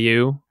annoy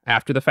you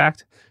after the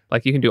fact.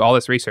 Like you can do all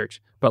this research,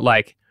 but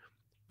like,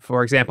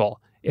 for example,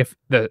 if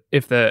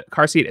the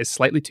car seat is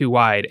slightly too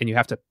wide and you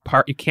have to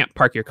you can't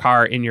park your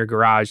car in your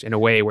garage in a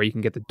way where you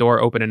can get the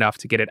door open enough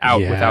to get it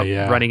out without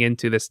running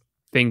into this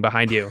thing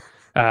behind you.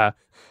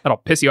 That'll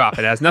piss you off.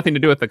 It has nothing to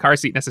do with the car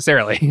seat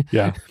necessarily.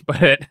 Yeah.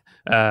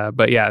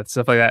 but yeah,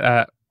 stuff like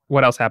that.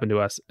 What else happened to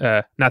us?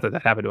 Not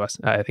that happened to us.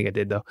 I think it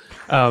did though.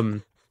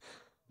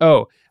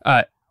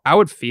 I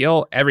would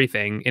feel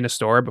everything in a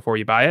store before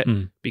you buy it,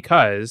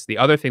 because the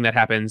other thing that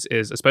happens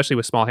is, especially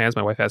with small hands,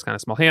 my wife has kind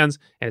of small hands,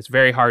 and it's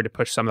very hard to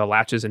push some of the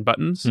latches and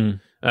buttons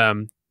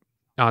on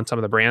some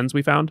of the brands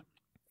we found.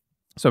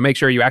 So make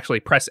sure you actually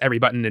press every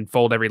button and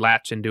fold every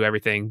latch and do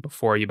everything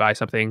before you buy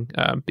something,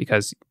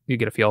 because you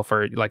get a feel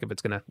for like if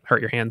it's going to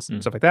hurt your hands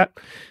and stuff like that.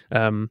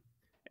 And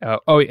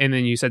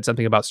then you said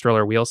something about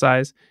stroller wheel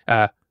size.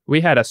 We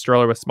had a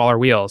stroller with smaller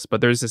wheels,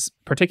 but there's this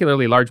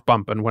particularly large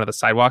bump on one of the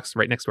sidewalks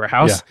right next to our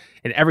house. Yeah.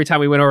 And every time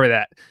we went over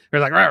that, we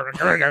were like, rah, rah,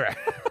 rah, rah.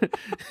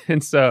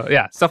 And so,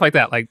 yeah, stuff like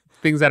that, like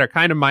things that are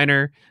kind of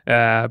minor,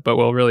 but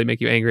will really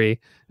make you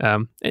angry.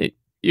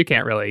 You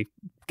can't really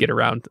get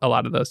around a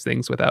lot of those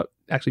things without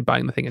actually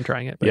buying the thing and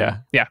trying it. But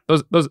yeah,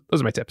 those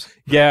are my tips.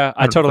 Yeah,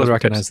 I totally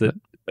recognize that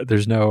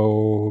there's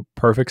no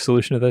perfect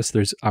solution to this.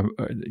 There's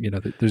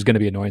there's going to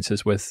be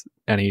annoyances with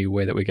any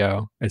way that we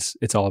go.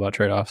 It's all about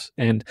trade-offs.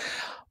 And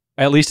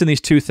at least in these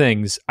two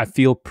things, I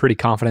feel pretty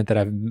confident that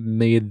I've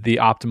made the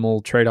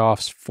optimal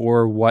trade-offs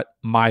for what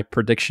my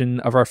prediction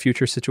of our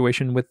future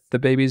situation with the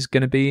baby is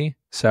going to be.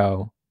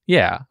 So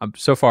yeah,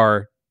 so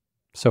far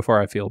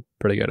I feel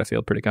pretty good. I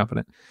feel pretty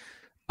confident.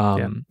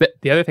 But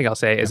the other thing I'll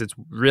say is it's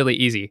really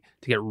easy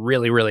to get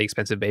really, really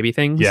expensive baby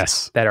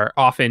things that are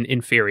often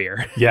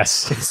inferior. Yes.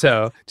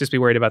 So just be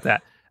worried about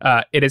that.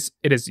 It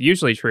is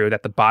usually true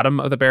that the bottom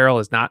of the barrel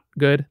is not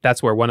good.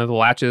 That's where one of the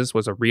latches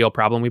was a real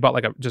problem. We bought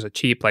like just a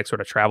cheap like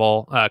sort of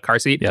travel car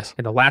seat. Yes.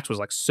 And the latch was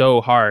like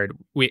so hard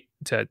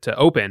to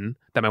open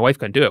that my wife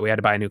couldn't do it. We had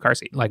to buy a new car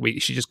seat. Like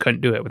she just couldn't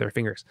do it with her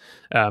fingers.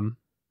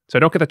 So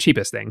don't get the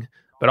cheapest thing,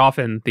 but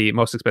often the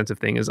most expensive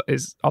thing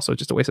is also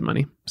just a waste of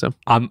money. So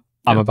I'm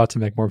about to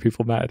make more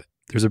people mad.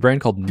 There's a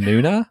brand called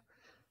Nuna,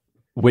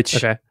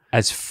 which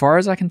as far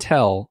as I can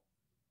tell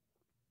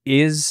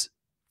is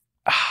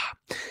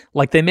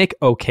like they make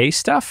okay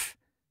stuff,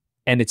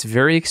 and it's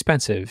very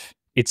expensive.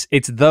 It's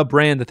the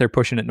brand that they're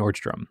pushing at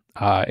Nordstrom.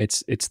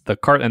 It's the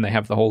cart, and they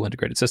have the whole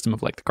integrated system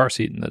of like the car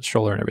seat and the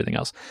stroller and everything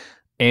else.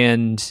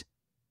 And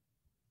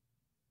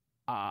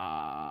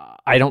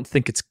I don't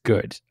think it's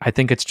good. I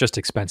think it's just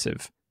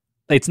expensive.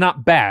 It's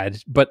not bad,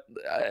 but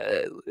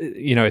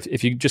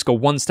if you just go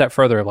one step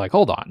further, like,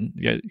 hold on,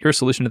 your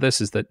solution to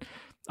this is that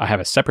I have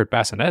a separate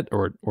bassinet,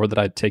 or that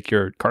I take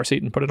your car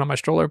seat and put it on my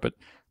stroller, but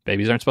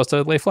babies aren't supposed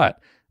to lay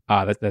flat.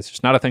 That's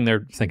just not a thing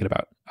they're thinking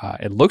about.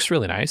 It looks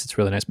really nice. It's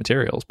really nice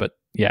materials, but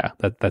yeah,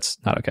 that's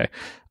not okay.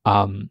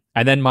 And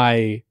then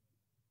my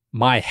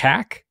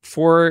hack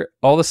for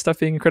all this stuff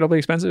being incredibly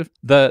expensive,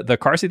 the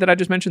car seat that I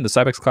just mentioned, the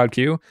Cybex Cloud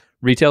Q,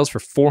 retails for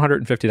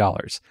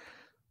 $450.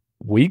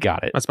 We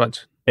got it. That's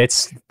much.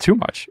 It's too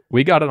much.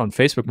 We got it on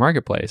Facebook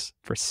Marketplace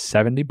for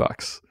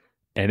 $70,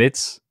 and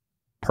it's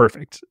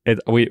perfect.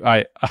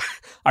 I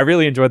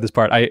really enjoyed this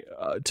part. I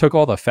took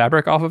all the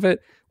fabric off of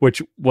it,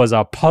 which was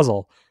a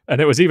puzzle,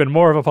 and it was even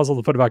more of a puzzle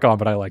to put it back on.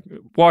 But I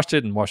washed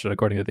it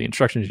according to the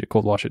instructions. You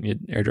cold wash it and you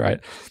air dry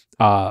it.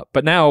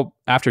 But now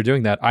after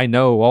doing that, I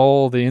know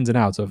all the ins and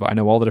outs of. I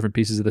know all the different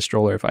pieces of the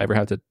stroller. If I ever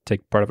have to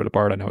take part of it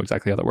apart, I know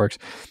exactly how that works.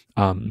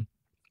 And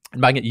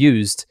buying it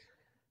used.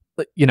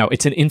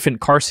 It's an infant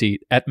car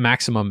seat at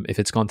maximum. If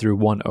it's gone through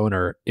one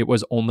owner, it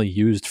was only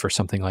used for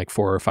something like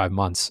 4 or 5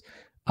 months.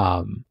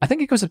 I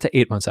think it goes up to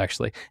 8 months.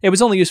 Actually, it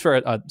was only used for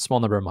a small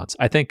number of months.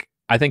 I think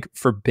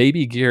for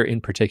baby gear in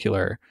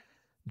particular,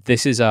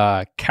 this is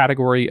a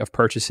category of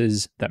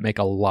purchases that make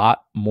a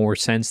lot more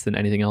sense than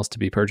anything else to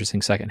be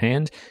purchasing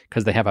secondhand,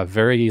 because they have a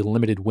very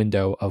limited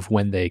window of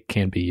when they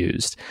can be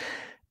used.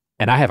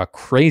 And I have a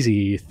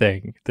crazy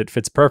thing that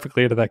fits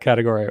perfectly into that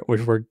category,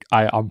 which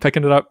I'm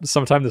picking it up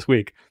sometime this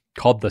week,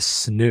 called the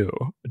snoo.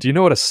 Do you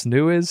know what a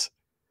snoo is?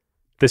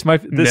 This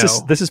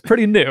is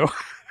pretty new.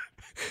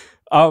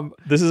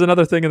 This is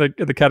another thing in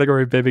the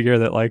category of baby gear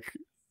that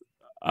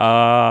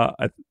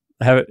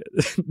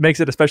makes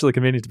it especially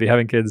convenient to be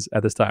having kids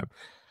at this time.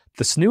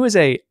 The snoo is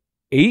a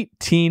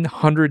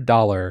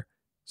 $1,800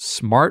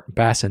 smart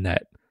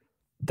bassinet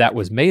that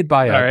was made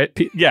by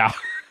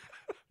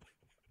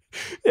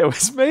it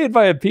was made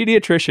by a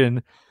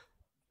pediatrician,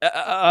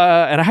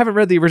 and I haven't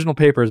read the original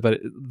papers,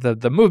 but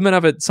the movement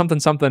of it, something,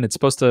 it's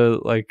supposed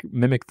to like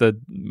mimic the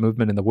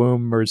movement in the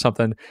womb or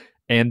something.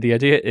 And the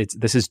idea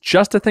this is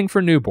just a thing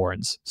for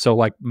newborns. So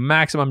like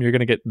maximum, you're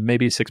going to get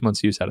maybe 6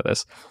 months use out of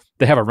this.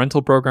 They have a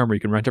rental program where you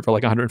can rent it for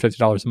like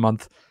 $150 a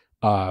month,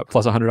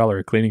 plus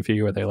 $100 cleaning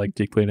fee, where they like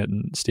deep clean it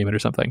and steam it or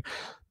something.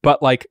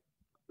 But like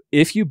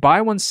if you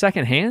buy one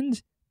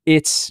secondhand,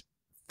 it's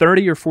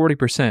 30 or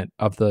 40%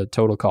 of the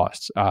total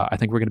costs. I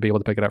think we're going to be able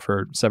to pick it up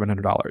for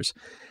 $700.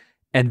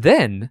 And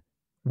then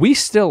we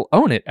still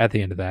own it at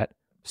the end of that,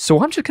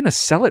 So I'm just going to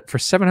sell it for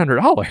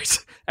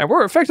 $700 and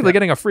we're effectively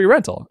getting a free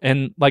rental.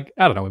 And like,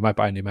 I don't know, we might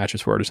buy a new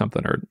mattress for it or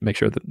something, or make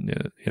sure that,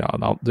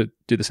 and I'll do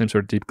the same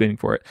sort of deep cleaning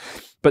for it.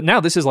 But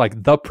now this is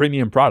like the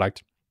premium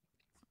product.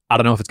 I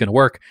don't know if it's going to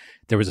work.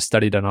 There was a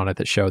study done on it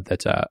that showed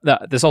that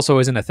this also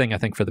isn't a thing, I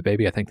think, for the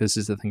baby. I think this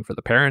is the thing for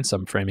the parents.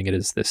 I'm framing it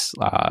as this,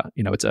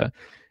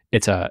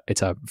 it's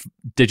a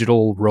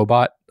digital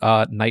robot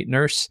night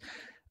nurse.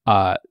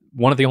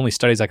 One of the only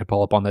studies I could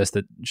pull up on this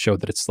that showed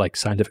that it's like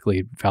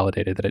scientifically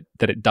validated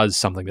that it does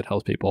something that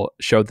helps people,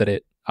 showed that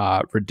it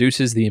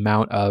reduces the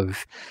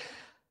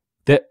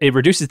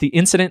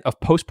incident of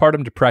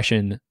postpartum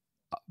depression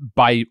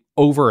by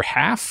over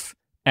half,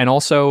 and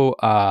also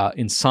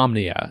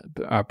insomnia,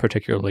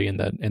 particularly in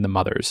the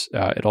mothers.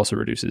 It also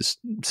reduces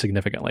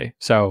significantly.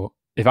 So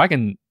if I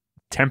can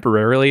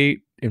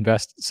temporarily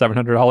invest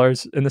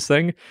 $700 in this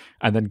thing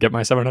and then get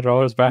my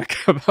 $700 back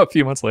a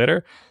few months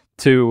later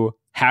to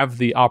have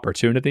the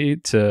opportunity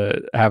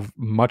to have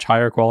much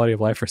higher quality of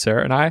life for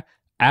Sarah and I,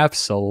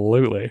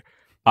 absolutely.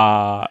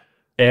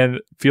 And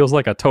feels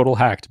like a total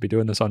hack to be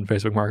doing this on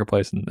Facebook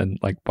Marketplace and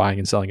like buying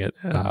and selling it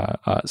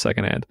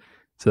secondhand.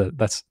 So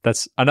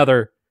that's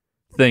another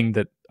thing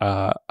that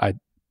I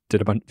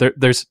did a bunch.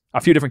 There's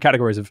a few different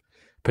categories of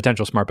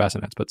potential smart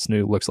bassinets, but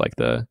Snoo looks like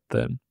the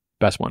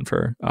best one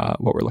for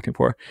what we're looking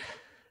for.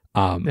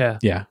 I'm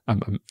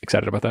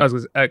excited about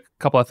that. A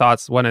couple of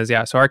thoughts. One is,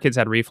 so our kids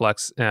had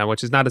reflux,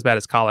 which is not as bad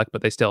as colic,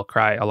 but they still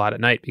cry a lot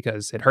at night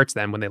because it hurts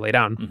them when they lay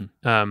down,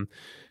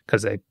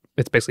 because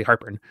it's basically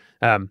heartburn.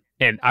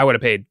 And I would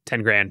have paid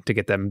 $10,000 to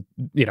get them,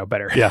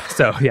 better. Yeah.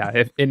 So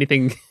if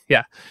anything,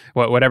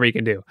 whatever you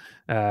can do.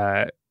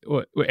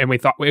 And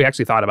we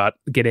actually thought about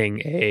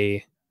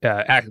getting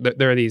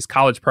there are these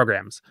college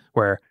programs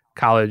where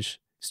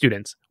college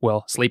students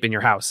will sleep in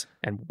your house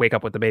and wake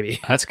up with the baby.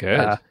 That's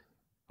good.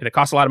 And it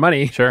costs a lot of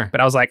money. Sure.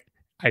 But I was like,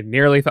 I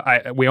nearly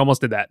thought we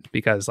almost did that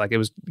because like it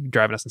was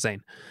driving us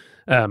insane.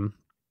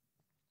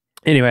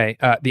 Anyway,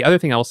 the other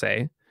thing I'll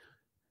say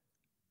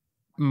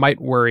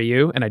might worry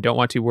you, and I don't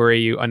want to worry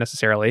you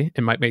unnecessarily.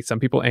 It might make some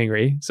people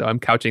angry. So I'm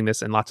couching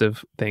this in lots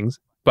of things.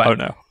 But oh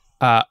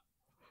no.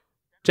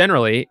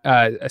 Generally,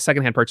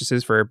 secondhand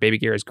purchases for baby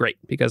gear is great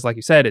because, like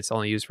you said, it's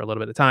only used for a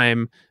little bit of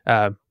time.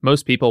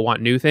 Most people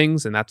want new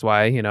things, and that's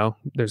why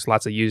there's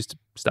lots of used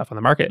stuff on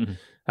the market.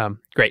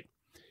 Great.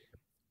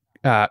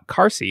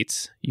 Car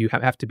seats, you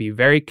have to be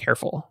very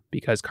careful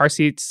because car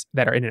seats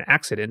that are in an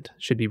accident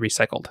should be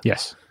recycled.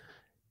 Yes.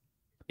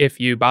 If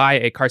you buy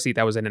a car seat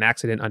that was in an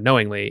accident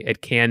unknowingly,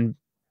 it can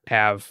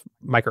have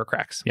micro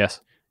cracks.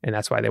 Yes. And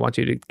that's why they want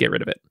you to get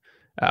rid of it.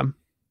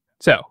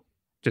 So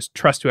just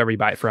trust whoever you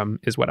buy it from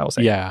is what I will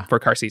say. Yeah. For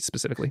car seats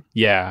specifically.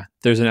 Yeah.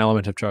 There's an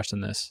element of trust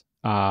in this.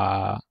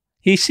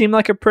 He seemed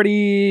like a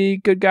pretty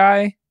good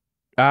guy.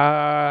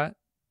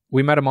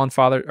 We met him on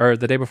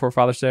the day before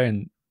Father's Day,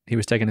 and he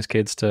was taking his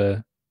kids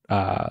to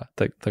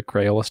the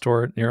Crayola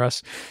store near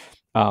us.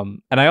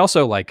 And I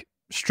also like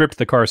stripped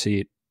the car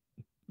seat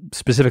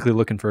specifically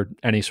looking for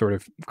any sort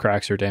of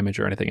cracks or damage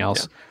or anything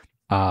else.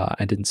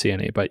 And didn't see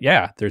any. But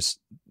yeah, there's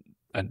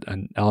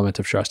an element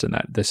of trust in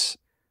that. This,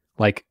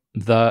 like,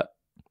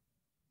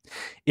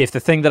 if the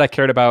thing that I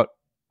cared about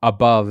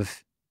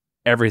above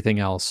everything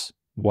else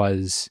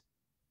was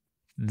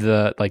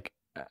the like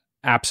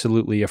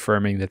absolutely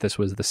affirming that this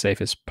was the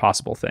safest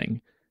possible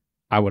thing,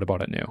 I would have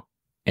bought it new.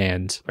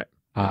 And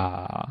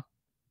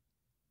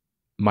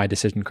my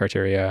decision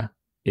criteria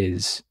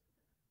is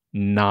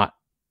not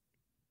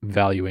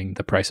valuing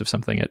the price of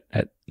something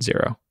at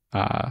zero.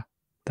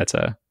 That's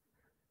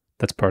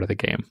part of the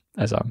game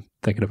as I'm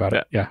thinking about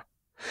it. Yeah.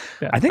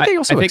 I think they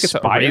also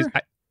expire.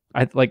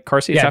 I like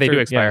car seats. Yeah, they do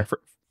expire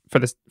for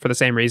the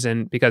same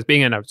reason, because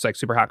being in a like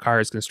super hot car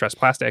is going to stress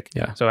plastic.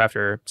 Yeah. So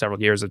after several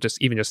years of just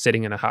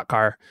sitting in a hot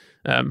car,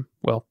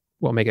 will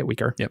make it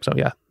weaker. Yep. So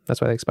yeah,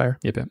 that's why they expire.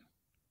 Yep.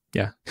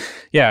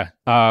 Yeah.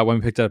 When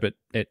we picked it up,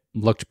 it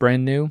looked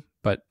brand new,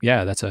 but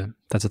yeah, that's a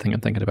thing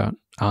I'm thinking about.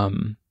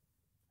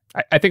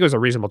 I think it was a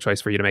reasonable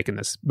choice for you to make in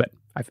this, but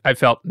I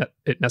felt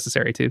it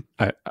necessary to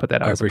put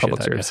that out as a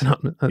public service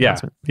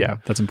announcement. Yeah,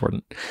 that's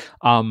important.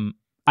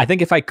 I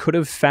think if I could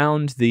have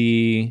found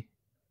the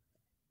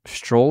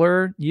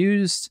stroller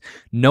used,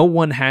 no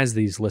one has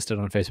these listed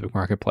on Facebook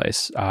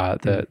Marketplace.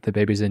 The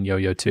Babies in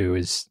Yo-Yo 2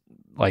 is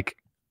like,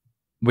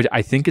 which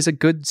I think is a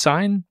good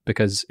sign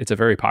because it's a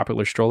very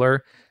popular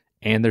stroller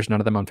and there's none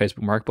of them on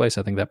Facebook Marketplace.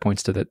 I think that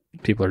points to that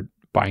people are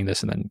buying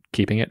this and then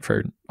keeping it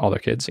for all their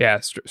kids.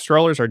 Yeah,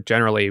 strollers are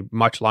generally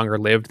much longer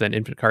lived than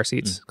infant car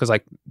seats because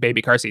like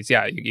baby car seats,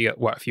 you get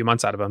a few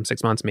months out of them,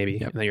 6 months maybe,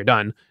 and then you're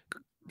done.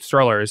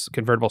 Strollers,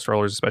 convertible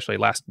strollers especially,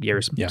 last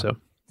years. Yeah. So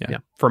yeah,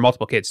 for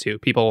multiple kids too.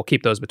 People will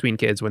keep those between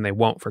kids when they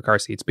won't for car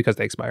seats because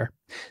they expire.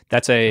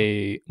 That's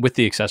with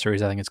the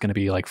accessories, I think it's going to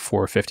be like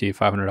 $450,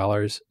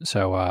 $500.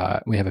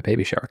 So we have a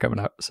baby shower coming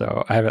up.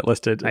 So I have it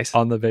listed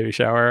on the baby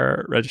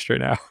shower registry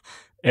now.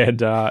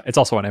 And it's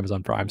also on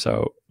Amazon Prime.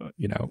 So,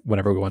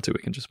 whenever we want to,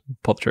 we can just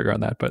pull the trigger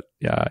on that. But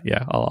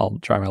yeah, I'll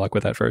try my luck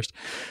with that first.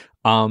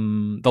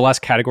 The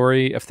last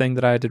category of thing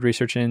that I did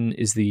research in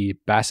is the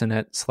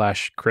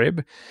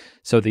bassinet/crib.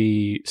 So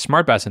the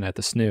smart bassinet,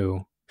 the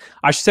SNOO,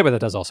 I should say what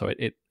that does also.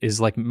 It is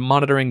like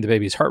monitoring the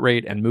baby's heart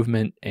rate and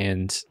movement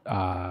and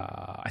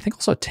I think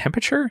also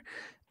temperature.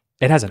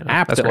 It has an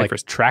app that like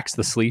tracks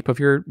the sleep of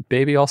your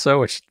baby also,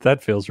 which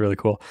that feels really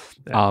cool.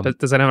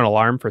 Does that have an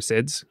alarm for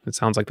SIDS? It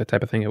sounds like the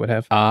type of thing it would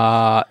have.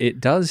 It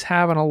does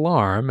have an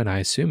alarm, and I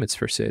assume it's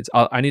for SIDS.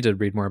 I need to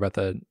read more about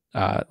the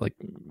like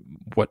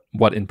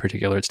what in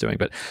particular it's doing.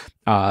 But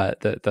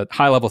the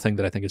high level thing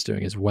that I think it's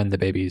doing is when the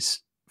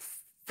baby's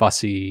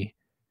fussy,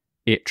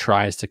 it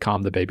tries to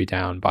calm the baby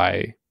down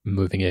by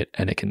moving it,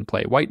 and it can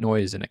play white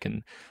noise, and it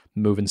can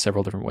move in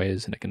several different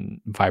ways, and it can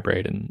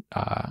vibrate. And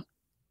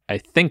I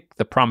think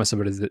the promise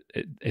of it is that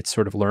it's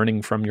sort of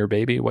learning from your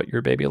baby what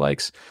your baby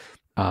likes.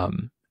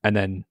 And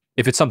then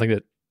if it's something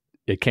that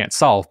it can't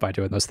solve by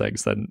doing those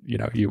things, then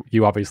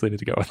you obviously need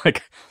to go and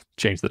like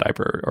change the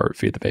diaper or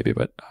feed the baby.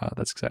 But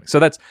that's exciting. So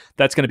that's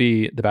going to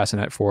be the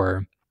bassinet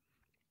for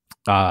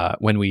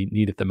when we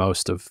need it the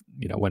most of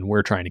when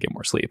we're trying to get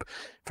more sleep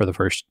for the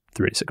first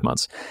 3 to 6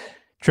 months.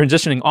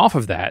 Transitioning off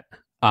of that,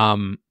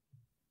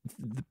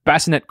 the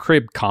bassinet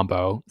crib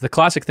combo, the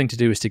classic thing to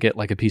do is to get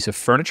like a piece of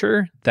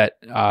furniture that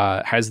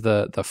has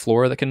the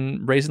floor that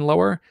can raise and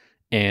lower.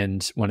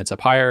 And when it's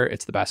up higher,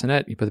 it's the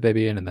bassinet. You put the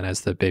baby in, and then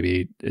as the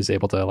baby is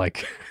able to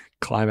like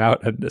climb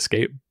out and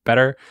escape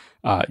better,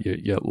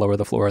 you lower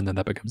the floor, and then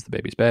that becomes the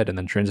baby's bed. And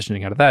then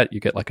transitioning out of that, you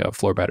get like a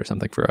floor bed or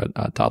something for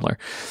a toddler.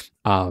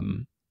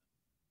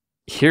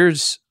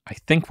 Here's, I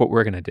think, what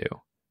we're going to do.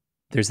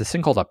 There's this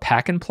thing called a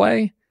pack and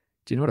play.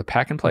 Do you know what a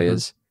pack and play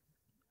is?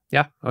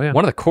 Yeah. Oh, yeah.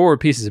 One of the core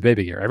pieces of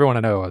baby gear. Everyone I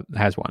know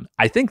has one.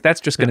 I think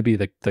that's just going to be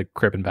the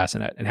crib and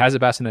bassinet. It has a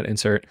bassinet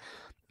insert.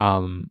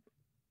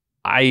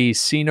 I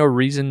see no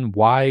reason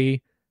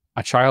why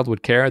a child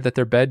would care that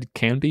their bed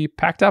can be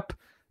packed up.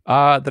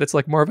 That it's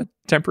like more of a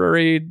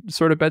temporary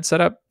sort of bed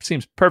setup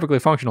seems perfectly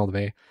functional to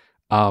me.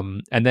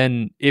 And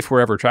then if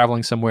we're ever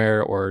traveling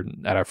somewhere or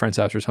at our friend's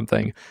house or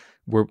something,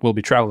 we'll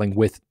be traveling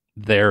with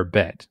their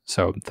bed.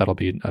 So that'll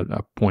be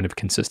a point of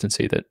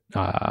consistency that,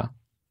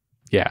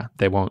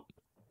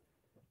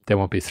 they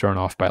won't be thrown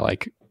off by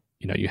like,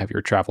 you have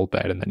your travel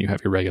bed and then you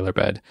have your regular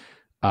bed.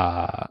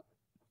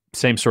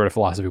 Same sort of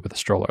philosophy with the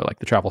stroller. Like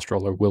the travel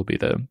stroller will be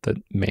the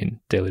main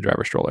daily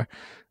driver stroller.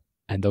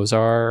 And those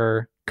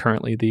are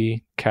currently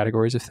the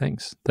categories of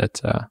things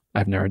that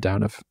I've narrowed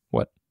down of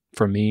what,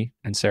 for me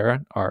and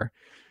Sarah, are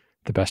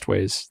the best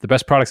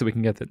products that we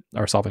can get that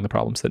are solving the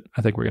problems that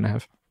I think we're going to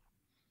have.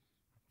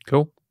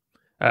 Cool.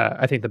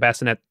 I think the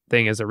bassinet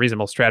thing is a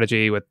reasonable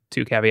strategy with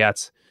two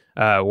caveats.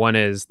 One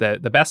is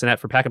that the bassinet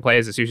for pack and play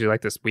is usually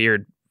like this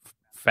weird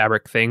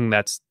fabric thing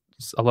that's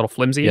a little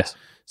flimsy. Yes.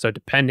 So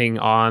depending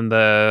on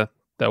the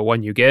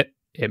one you get,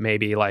 it may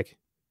be like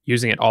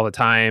using it all the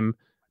time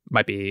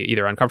might be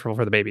either uncomfortable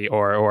for the baby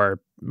or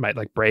might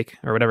like break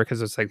or whatever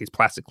because it's like these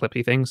plastic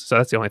clippy things. So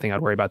that's the only thing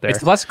I'd worry about there. It's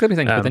the plastic clippy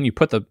thing, but then you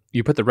put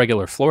the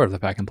regular floor of the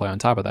pack and play on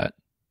top of that.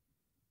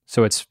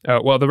 So it's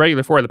the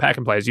regular floor of the pack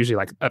and play is usually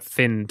like a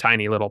thin,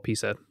 tiny little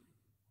piece of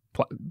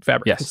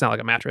fabric. Yes. It's not like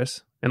a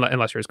mattress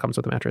unless yours comes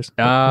with a mattress.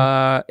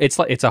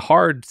 It's a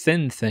hard,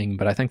 thin thing,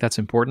 but I think that's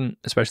important,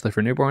 especially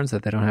for newborns,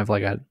 that they don't have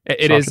like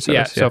it is.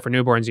 Yeah. So for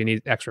newborns, you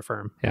need extra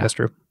firm. Yeah. That's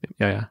true.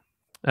 Yeah.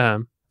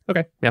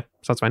 Okay. Yeah.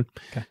 Sounds fine.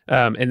 Okay.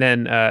 And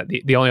then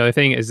the only other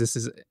thing is this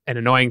is an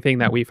annoying thing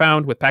that we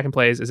found with pack and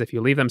plays is if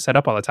you leave them set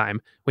up all the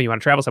time, when you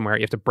want to travel somewhere,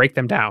 you have to break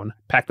them down,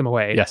 pack them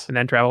away, and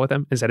then travel with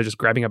them instead of just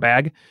grabbing a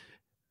bag.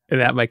 And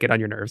that might get on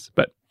your nerves,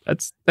 but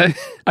that's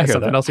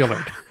something else you'll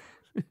learn.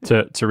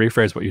 To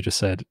rephrase what you just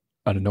said,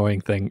 an annoying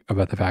thing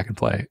about the pack and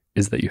play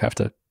is that you have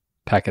to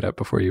pack it up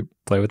before you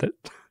play with it.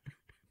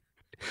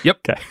 Yep.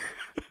 Okay.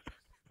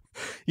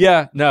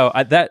 Yeah. No.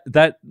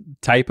 That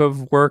type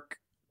of work,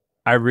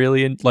 I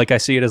really like. I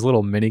see it as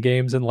little mini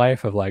games in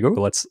life of like, oh,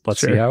 let's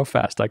see how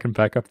fast I can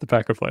pack up the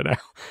pack and play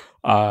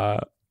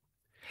now.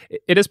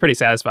 It is pretty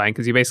satisfying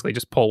because you basically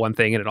just pull one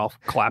thing and it all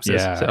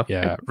collapses.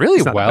 Yeah.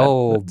 Really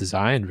well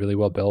designed, really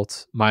well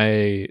built.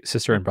 My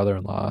sister and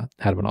brother-in-law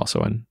had one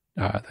also, and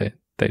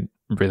they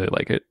really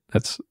like it.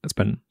 It's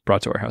been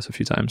brought to our house a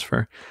few times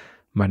for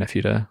my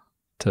nephew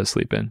to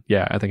sleep in.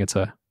 Yeah, I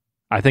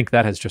think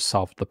that has just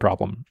solved the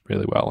problem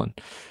really well, and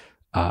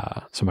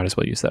so might as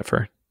well use that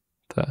for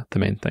the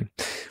main thing.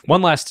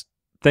 One last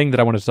thing that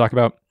I wanted to talk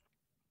about.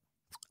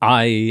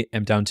 I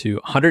am down to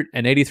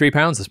 183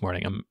 pounds this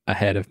morning. I'm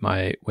ahead of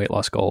my weight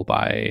loss goal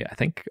by, I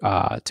think,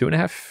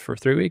 2.5 or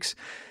 3 weeks,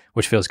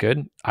 which feels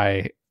good.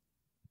 I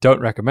don't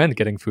recommend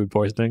getting food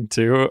poisoning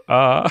to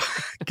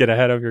get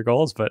ahead of your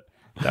goals, but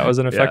that was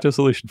an effective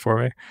solution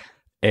for me.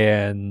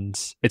 And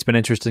it's been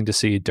interesting to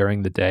see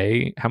during the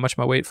day how much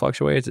my weight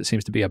fluctuates. It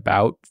seems to be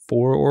about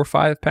 4 or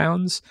 5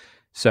 pounds.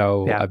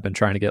 So I've been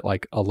trying to get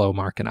like a low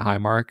mark and a high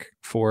mark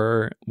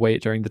for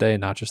weight during the day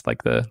and not just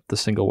like the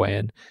single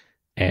weigh-in.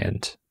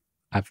 And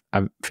I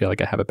feel like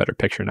I have a better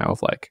picture now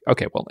of like,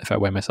 okay, well, if I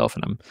weigh myself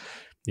and I'm,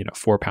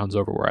 4 pounds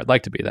over where I'd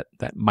like to be,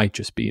 that might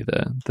just be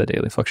the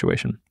daily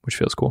fluctuation, which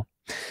feels cool.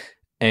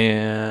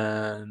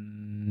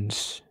 And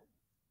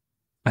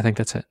I think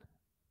that's it.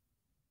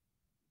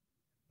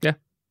 Yeah.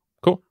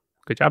 Cool.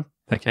 Good job.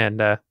 Thank you.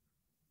 And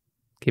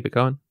keep it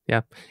going.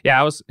 Yeah.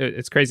 Yeah.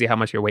 It's crazy how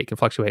much your weight can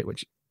fluctuate,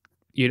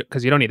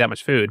 because you don't eat that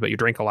much food, but you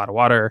drink a lot of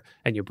water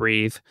and you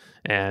breathe.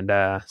 And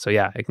so,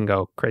 yeah, it can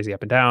go crazy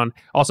up and down.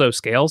 Also,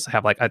 scales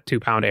have like a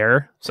 2-pound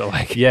error. So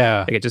like,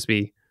 Yeah. it could just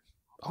be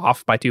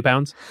off by 2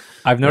 pounds.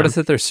 I've noticed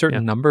that there's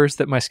certain numbers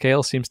that my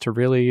scale seems to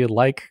really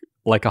like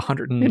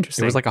 100. It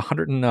was like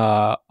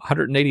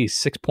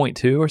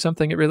 186.2 or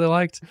something it really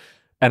liked.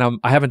 And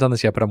I haven't done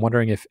this yet, but I'm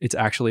wondering if it's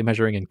actually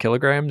measuring in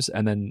kilograms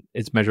and then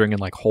it's measuring in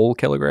like whole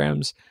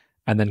kilograms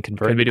and then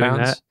converting to pounds.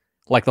 That.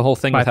 Like the whole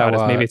thing with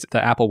how maybe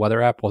the Apple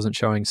weather app wasn't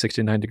showing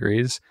 69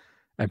 degrees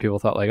and people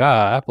thought like,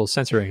 Apple's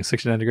censoring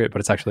 69 degrees, but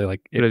it's actually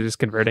like... It was just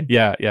converting.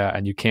 Yeah, yeah.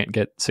 And you can't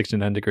get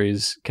 69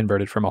 degrees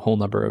converted from a whole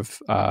number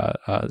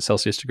of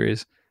Celsius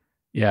degrees.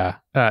 Yeah.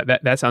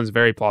 That sounds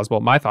very plausible.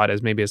 My thought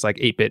is maybe it's like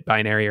 8-bit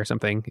binary or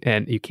something,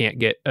 and you can't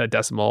get a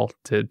decimal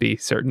to be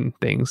certain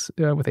things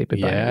with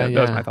 8-bit binary.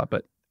 That was my thought,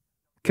 but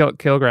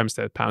kilograms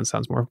to pounds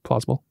sounds more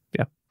plausible.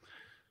 Yeah.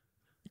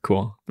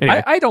 Cool.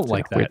 Anyway, I don't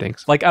like that. Weird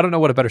things. Like, I don't know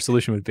what a better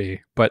solution would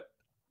be, but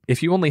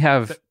if you only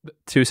have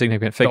two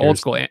significant figures, old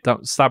school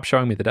don't stop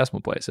showing me the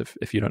decimal place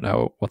if you don't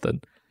know what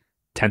the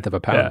tenth of a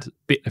pound,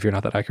 if you're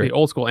not that accurate. The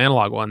old school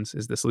analog ones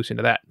is the solution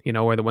to that,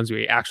 where the ones where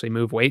you actually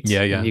move weights.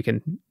 Yeah, yeah. And you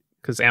can,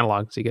 because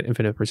analog, so you get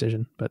infinite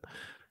precision, but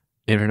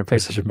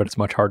it's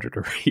much harder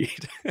to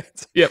read.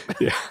 Yep.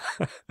 Yeah.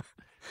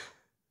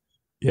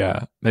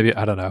 Yeah. Maybe,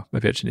 I don't know.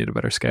 Maybe I just need a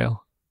better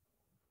scale.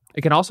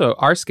 It can also,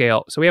 our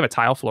scale, so we have a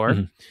tile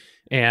floor,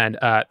 and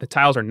the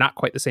tiles are not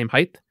quite the same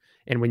height.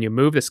 And when you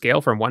move the scale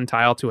from one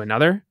tile to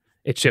another,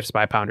 it shifts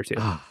by a pound or two.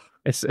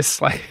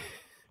 It's like,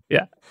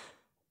 yeah,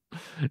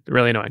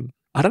 really annoying.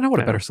 I don't know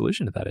what a better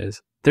solution to that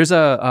is. There's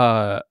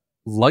a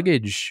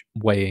luggage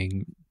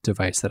weighing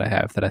device that I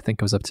have that I think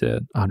goes up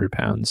to 100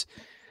 pounds.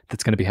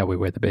 That's going to be how we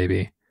weigh the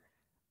baby.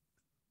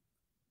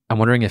 I'm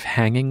wondering if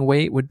hanging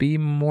weight would be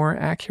more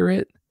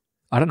accurate.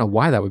 I don't know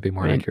why that would be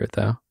more accurate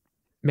though.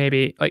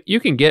 Maybe like you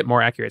can get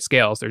more accurate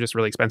scales. They're just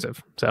really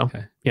expensive. So,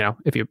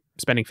 if you're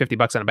spending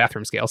 $50 on a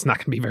bathroom scale, it's not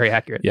going to be very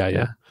accurate.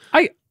 Yeah.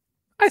 I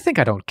think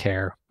I don't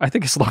care. I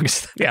think as long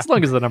as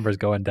the number is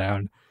going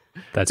down,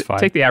 that's fine.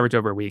 Take the average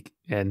over a week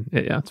and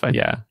it's fine.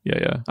 Yeah.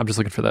 I'm just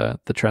looking for the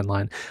trend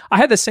line. I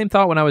had the same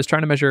thought when I was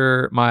trying to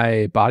measure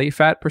my body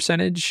fat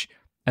percentage.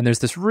 And there's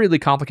this really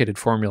complicated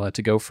formula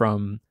to go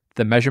from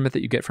the measurement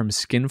that you get from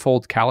skin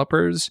fold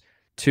calipers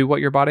to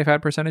what your body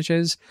fat percentage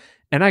is.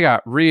 And I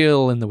got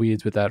real in the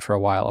weeds with that for a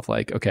while of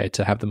like, okay,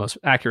 to have the most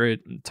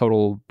accurate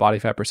total body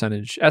fat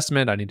percentage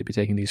estimate, I need to be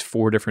taking these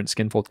 4 different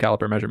skin fold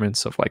caliper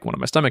measurements of like one on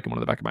my stomach and one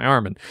on the back of my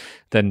arm. And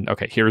then,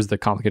 okay, here's the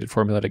complicated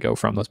formula to go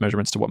from those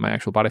measurements to what my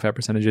actual body fat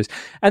percentage is.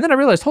 And then I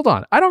realized, hold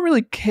on, I don't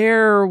really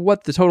care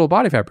what the total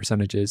body fat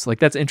percentage is. Like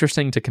that's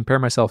interesting to compare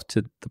myself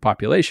to the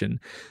population.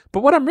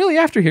 But what I'm really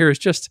after here is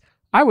just,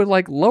 I would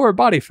like lower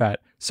body fat.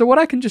 So what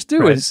I can just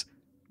do is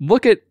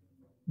look at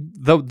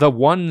the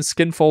one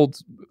skin fold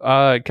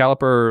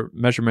caliper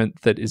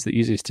measurement that is the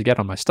easiest to get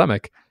on my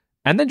stomach,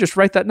 and then just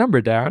write that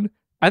number down.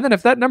 And then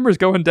if that number is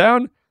going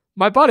down,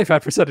 my body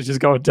fat percentage is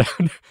going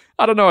down.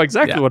 I don't know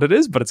exactly what it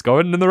is, but it's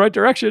going in the right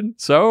direction.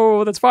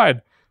 So that's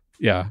fine.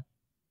 Yeah.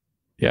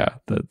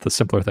 The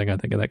simpler thing I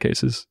think in that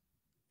case is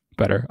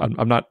better.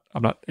 I'm not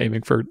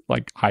aiming for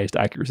like highest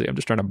accuracy. I'm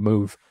just trying to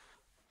move.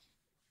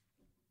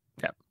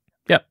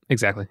 Yep.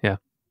 Exactly. Yeah.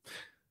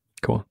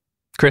 Cool.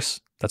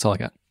 Chris, that's all I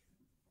got.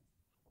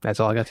 That's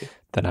all I got to.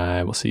 Then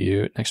I will see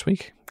you next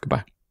week.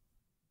 Goodbye.